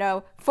 4-hour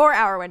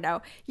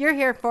window. You're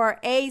here for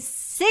a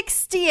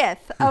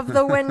 60th of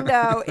the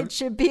window. It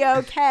should be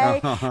okay.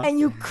 And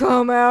you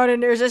come out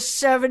and there's a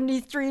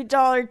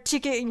 $73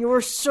 ticket and you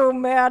were so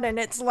mad and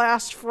it's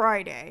last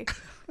Friday.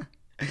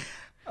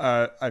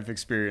 I've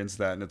experienced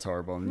that and it's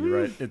horrible, and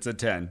you're right, it's a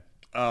 10.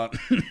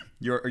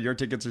 Your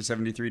tickets are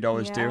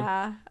 $73 too?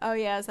 Yeah. Oh,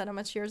 yeah. Is that how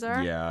much yours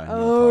are? Yeah.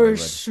 Oh,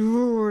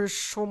 sure.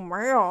 So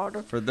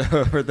mad. For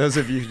those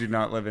of you who do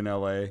not live in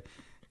LA,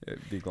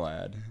 be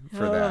glad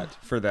for that.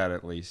 For that,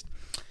 at least.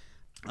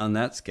 On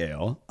that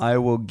scale, I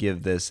will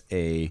give this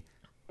a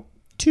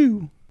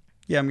 2.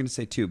 Yeah, I'm going to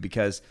say 2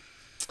 because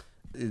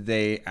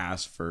they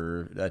ask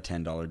for a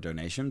 $10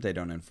 donation. They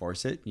don't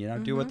enforce it.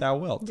 Do what thou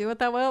wilt. Do what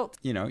thou wilt.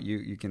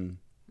 You can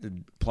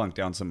plunk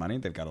down some money.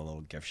 They've got a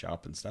little gift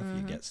shop and stuff.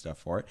 You get stuff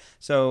for it.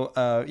 So,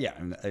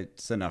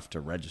 it's enough to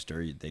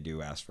register. They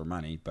do ask for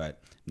money,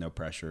 but no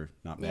pressure,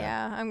 not bad.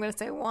 Yeah, I'm going to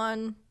say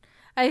 1.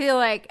 I feel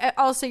like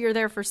also you're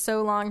there for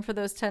so long for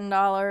those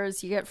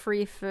 $10. You get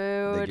free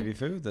food. They give you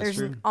food. That's There's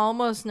true.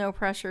 Almost no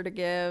pressure to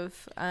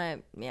give.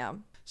 Yeah.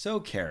 So,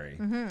 Carrie,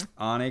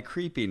 on a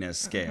creepiness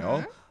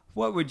scale,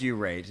 what would you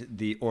rate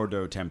the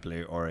Ordo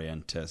Templi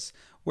Orientis,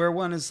 where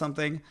 1 is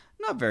something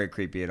not very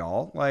creepy at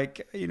all?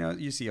 Like,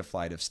 you see a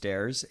flight of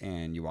stairs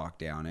and you walk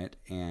down it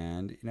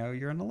and,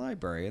 you're in a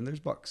library and there's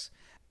books.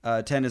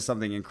 10 is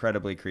something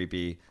incredibly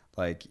creepy,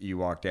 like you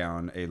walk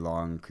down a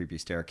long, creepy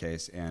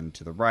staircase and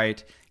to the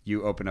right,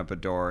 you open up a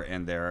door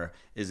and there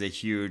is a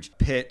huge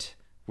pit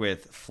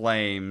with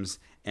flames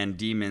and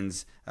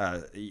demons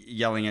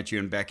yelling at you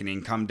and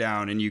beckoning, come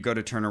down, and you go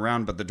to turn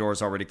around, but the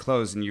door's already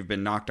closed and you've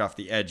been knocked off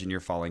the edge and you're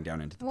falling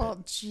down into the pit. Well,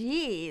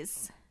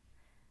 jeez.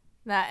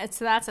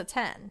 That's a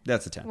 10.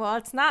 That's a 10. Well,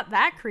 it's not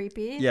that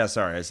creepy. Yeah,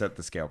 sorry, I set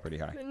the scale pretty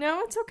high. No,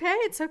 it's okay.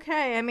 It's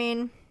okay. I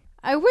mean,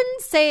 I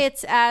wouldn't say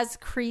it's as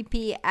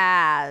creepy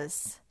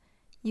as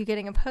you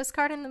getting a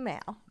postcard in the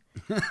mail.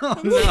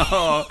 Oh,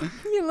 no.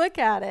 You look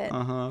at it.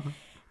 Uh-huh.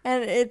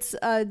 And it's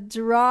a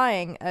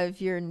drawing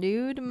of your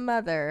nude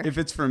mother. If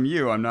it's from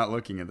you, I'm not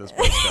looking at this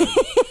postcard.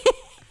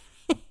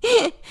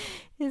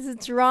 It's a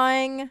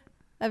drawing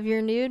of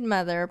your nude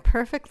mother,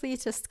 perfectly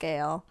to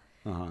scale.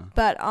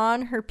 But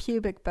on her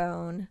pubic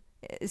bone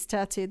is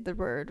tattooed the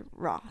word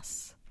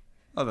Ross.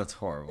 Oh, that's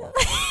horrible.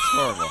 It's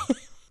horrible.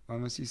 Why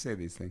must you say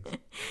these things?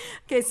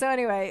 Okay, so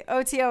anyway,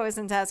 OTO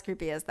isn't as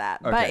creepy as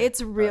that, but Okay,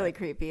 it's really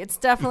creepy. It's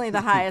definitely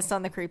the highest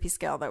on the creepy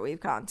scale that we've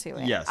gone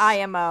to. Yes.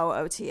 IMO,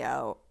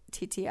 OTO,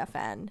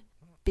 TTFN,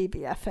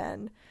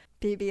 BBFN,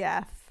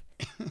 BBF,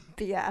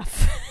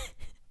 BF,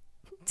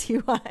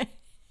 TY.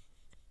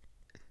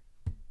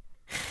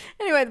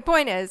 Anyway, the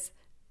point is,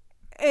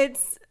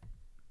 it's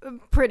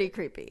pretty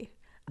creepy.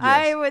 Yes.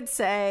 I would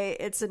say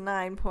it's a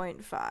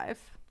 9.5.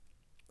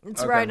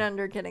 It's right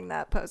under getting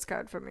that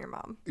postcard from your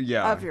mom.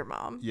 Yeah. Of your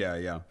mom.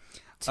 Yeah.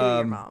 To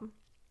your mom.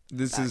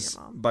 This about is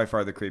your mom. by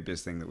far the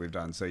creepiest thing that we've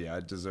done. So yeah,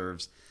 it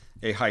deserves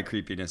a high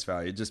creepiness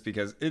value just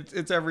because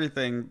it's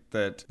everything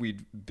that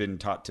we'd been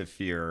taught to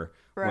fear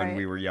when Right.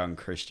 we were young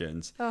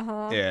Christians.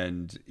 Uh-huh.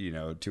 And,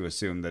 to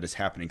assume that it's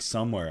happening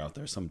somewhere out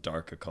there, some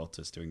dark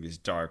occultist doing these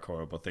dark,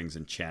 horrible things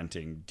and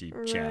chanting deep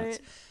chants.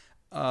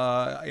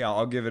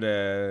 I'll give it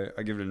a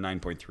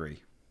 9.3.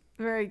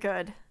 Very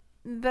good.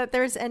 That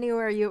there's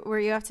anywhere where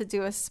you have to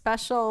do a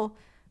special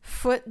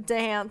foot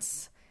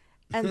dance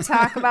and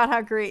talk about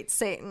how great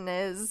Satan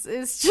is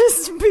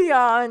just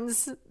beyond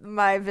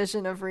my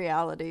vision of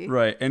reality.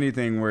 Right.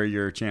 Anything where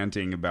you're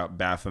chanting about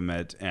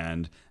Baphomet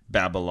and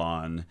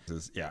Babylon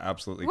is,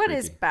 absolutely What creepy.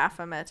 is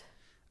Baphomet?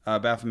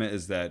 Baphomet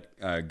is that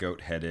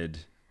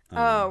goat-headed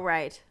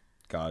Right.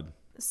 god.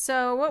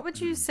 So what would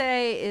you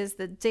say is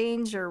the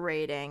danger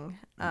rating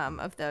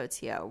of the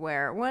OTO,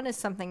 where 1 is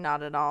something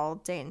not at all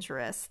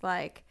dangerous,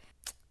 like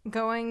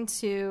going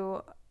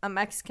to a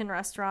Mexican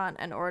restaurant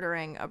and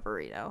ordering a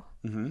burrito.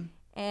 Mm-hmm.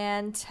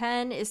 And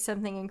 10 is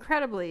something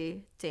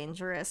incredibly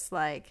dangerous,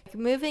 like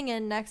moving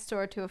in next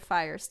door to a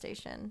fire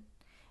station.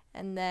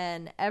 And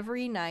then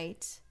every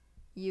night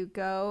you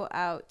go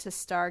out to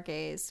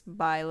stargaze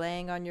by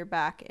laying on your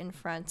back in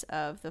front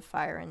of the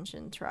fire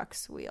engine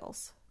truck's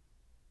wheels.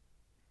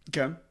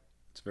 Okay.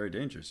 It's very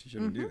dangerous. You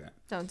shouldn't do that.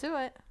 Don't do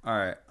it. All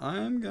right.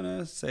 I'm going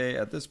to say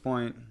at this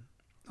point,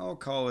 I'll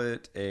call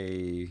it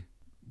a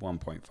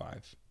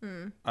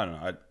 1.5. I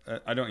don't know.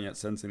 I don't yet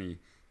sense any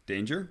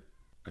danger.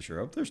 I sure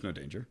hope there's no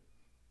danger.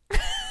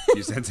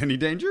 You sense any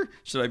danger?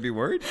 Should I be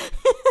worried?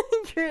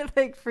 You're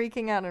like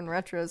freaking out in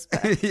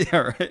retrospect.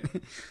 Yeah,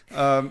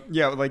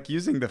 right. Like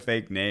using the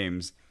fake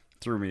names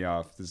threw me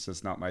off. It's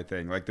just not my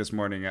thing. Like this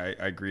morning,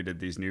 I greeted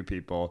these new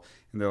people,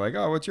 and they're like,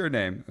 "Oh, what's your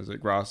name?" I was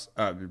like,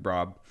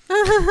 Rob.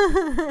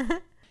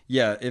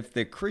 Yeah, if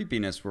the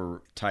creepiness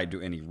were tied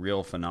to any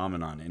real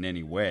phenomenon in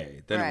any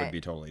way, then it would Right.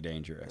 be totally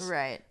dangerous.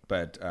 Right.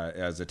 But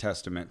as a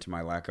testament to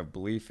my lack of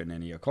belief in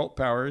any occult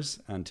powers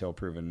until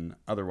proven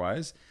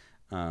otherwise,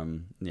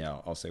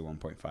 I'll say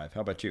 1.5.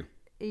 How about you?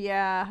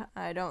 Yeah,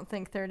 I don't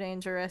think they're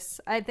dangerous.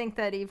 I think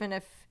that even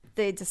if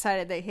they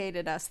decided they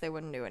hated us, they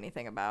wouldn't do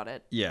anything about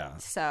it. Yeah.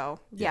 So,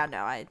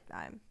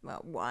 I'm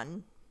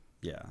 1.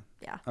 Yeah.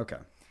 Yeah. Okay.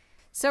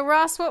 So,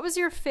 Ross, what was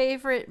your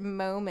favorite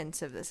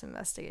moment of this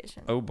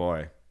investigation? Oh,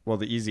 boy. Well,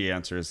 the easy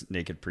answer is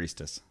Naked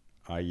Priestess.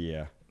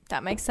 Yeah.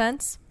 That makes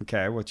sense.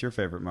 Okay, what's your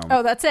favorite moment?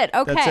 Oh, that's it.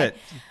 Okay. That's it.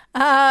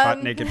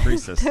 Hot naked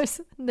priestess.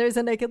 There's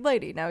a naked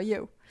lady. Now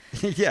you.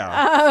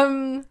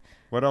 Yeah.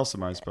 What else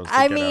am I supposed to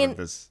get out of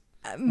this?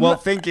 Well,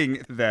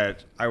 thinking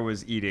that I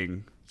was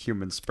eating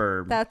human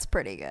sperm That's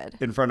pretty good.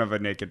 in front of a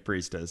naked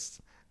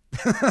priestess.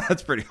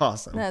 That's pretty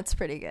awesome. That's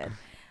pretty good.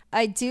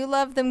 I do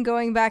love them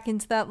going back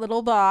into that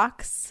little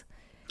box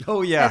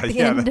Oh, yeah. at the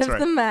Yeah, end that's of right.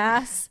 the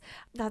mass.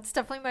 That's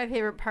definitely my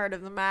favorite part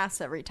of the mass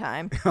every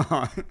time.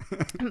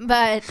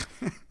 But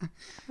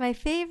my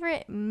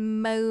favorite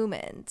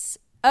moment,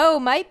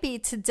 might be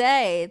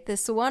today.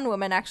 This one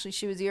woman, actually,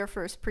 she was your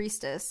first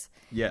priestess.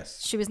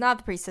 Yes. She was not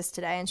the priestess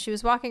today, and she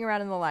was walking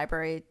around in the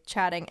library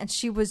chatting, and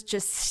she was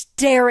just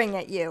staring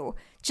at you.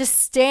 Just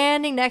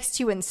standing next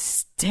to you and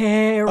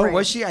staring. Oh,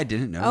 was she? I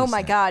didn't know. Oh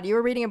my God, you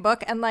were reading a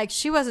book, and like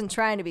she wasn't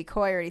trying to be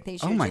coy or anything.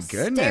 She Oh was my just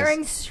goodness.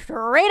 staring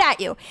straight at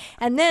you.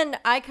 And then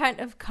I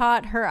kind of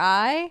caught her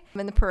eye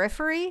in the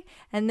periphery,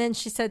 and then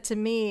she said to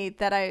me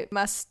that I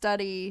must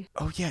study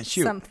Oh, yeah.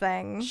 Shoot.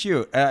 something.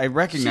 Shoot. I She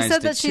recognized said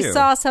it that she too.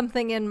 saw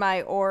something in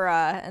my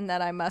aura, and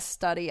that I must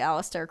study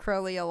Aleister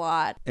Crowley a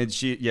lot. And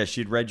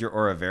she'd read your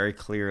aura very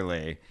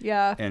clearly.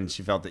 Yeah. And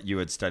she felt that you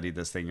had studied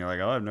this thing. You're like,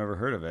 oh, I've never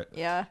heard of it.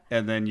 Yeah.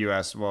 And then you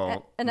asked,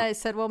 well, And I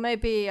said, well,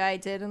 maybe I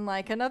did in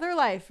like another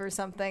life or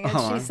something. And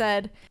Uh-huh. she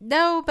said,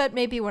 no, but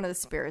maybe one of the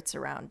spirits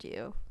around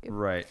you.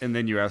 right. And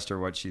then you asked her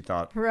what she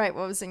thought. Right.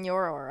 What was in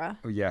your aura?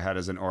 Oh, yeah, had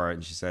as an aura.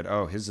 And she said,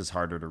 oh, his is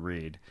harder to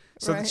read.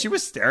 So Right. she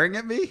was staring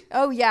at me?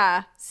 Oh,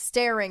 yeah.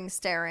 Staring.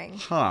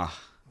 Huh.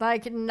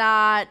 Like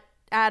not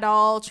at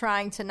all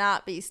trying to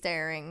not be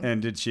staring.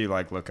 And did she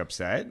like look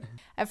upset?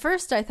 At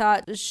first, I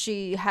thought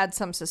she had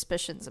some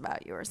suspicions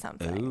about you or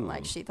something. Ooh.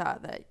 Like she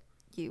thought that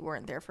you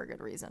weren't there for good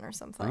reason or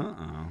something.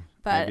 Uh-oh.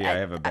 But Maybe I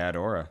have a bad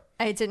aura.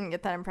 I didn't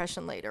get that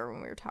impression later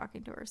when we were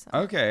talking to her. So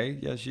Okay.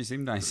 Yeah, she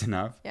seemed nice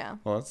enough. yeah.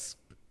 Well, that's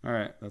all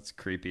right. That's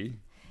creepy.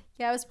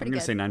 Yeah, it was I'm pretty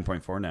going to good.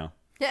 say 9.4 now.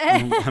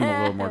 I'm a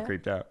little more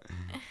creeped out.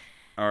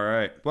 All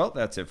right. Well,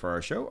 that's it for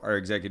our show. Our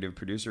executive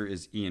producer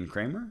is Ian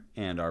Kramer,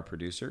 and our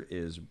producer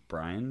is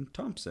Brian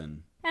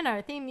Thompson. And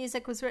our theme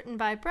music was written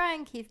by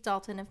Brian Keith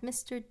Dalton of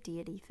Mr.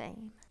 Deity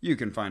fame. You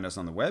can find us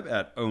on the web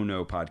at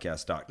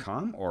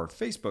ohnopodcast.com or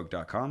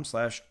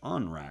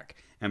facebook.com/onrack.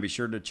 And be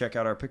sure to check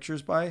out our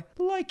pictures by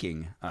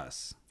liking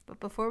us. But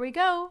before we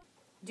go,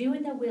 Do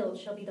and that will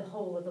shall be the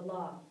whole of the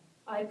law.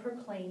 I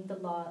proclaim the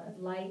law of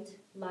light,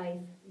 life,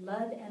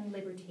 love, and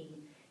liberty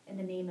in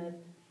the name of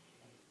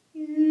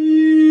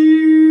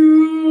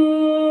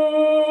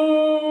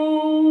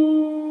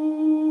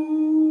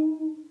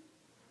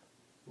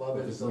Love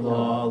is the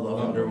law,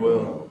 love under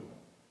will.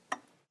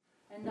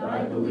 And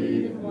I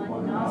believe in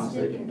one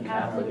Gnostic and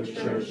Catholic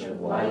Church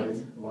of light,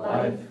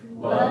 life,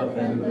 love,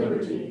 and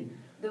liberty,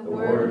 the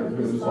word of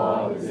whose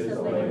law is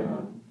the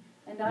Lamb.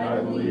 And I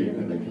believe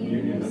in the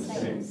communion of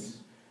saints,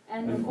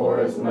 and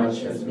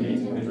forasmuch as meat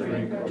and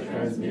drink are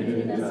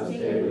transmuted us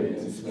daily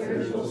in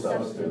spiritual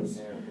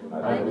substance,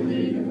 I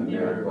believe in the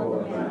miracle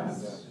of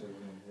Mass.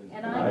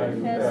 And I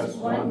confess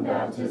one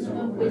baptism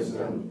of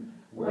wisdom,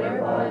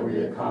 whereby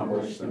we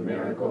accomplish the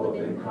miracle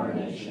of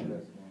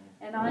incarnation.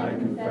 And I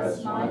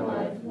confess my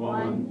life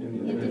one,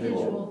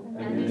 individual,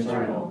 and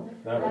eternal,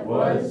 that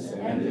was,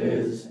 and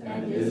is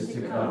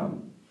to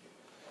come.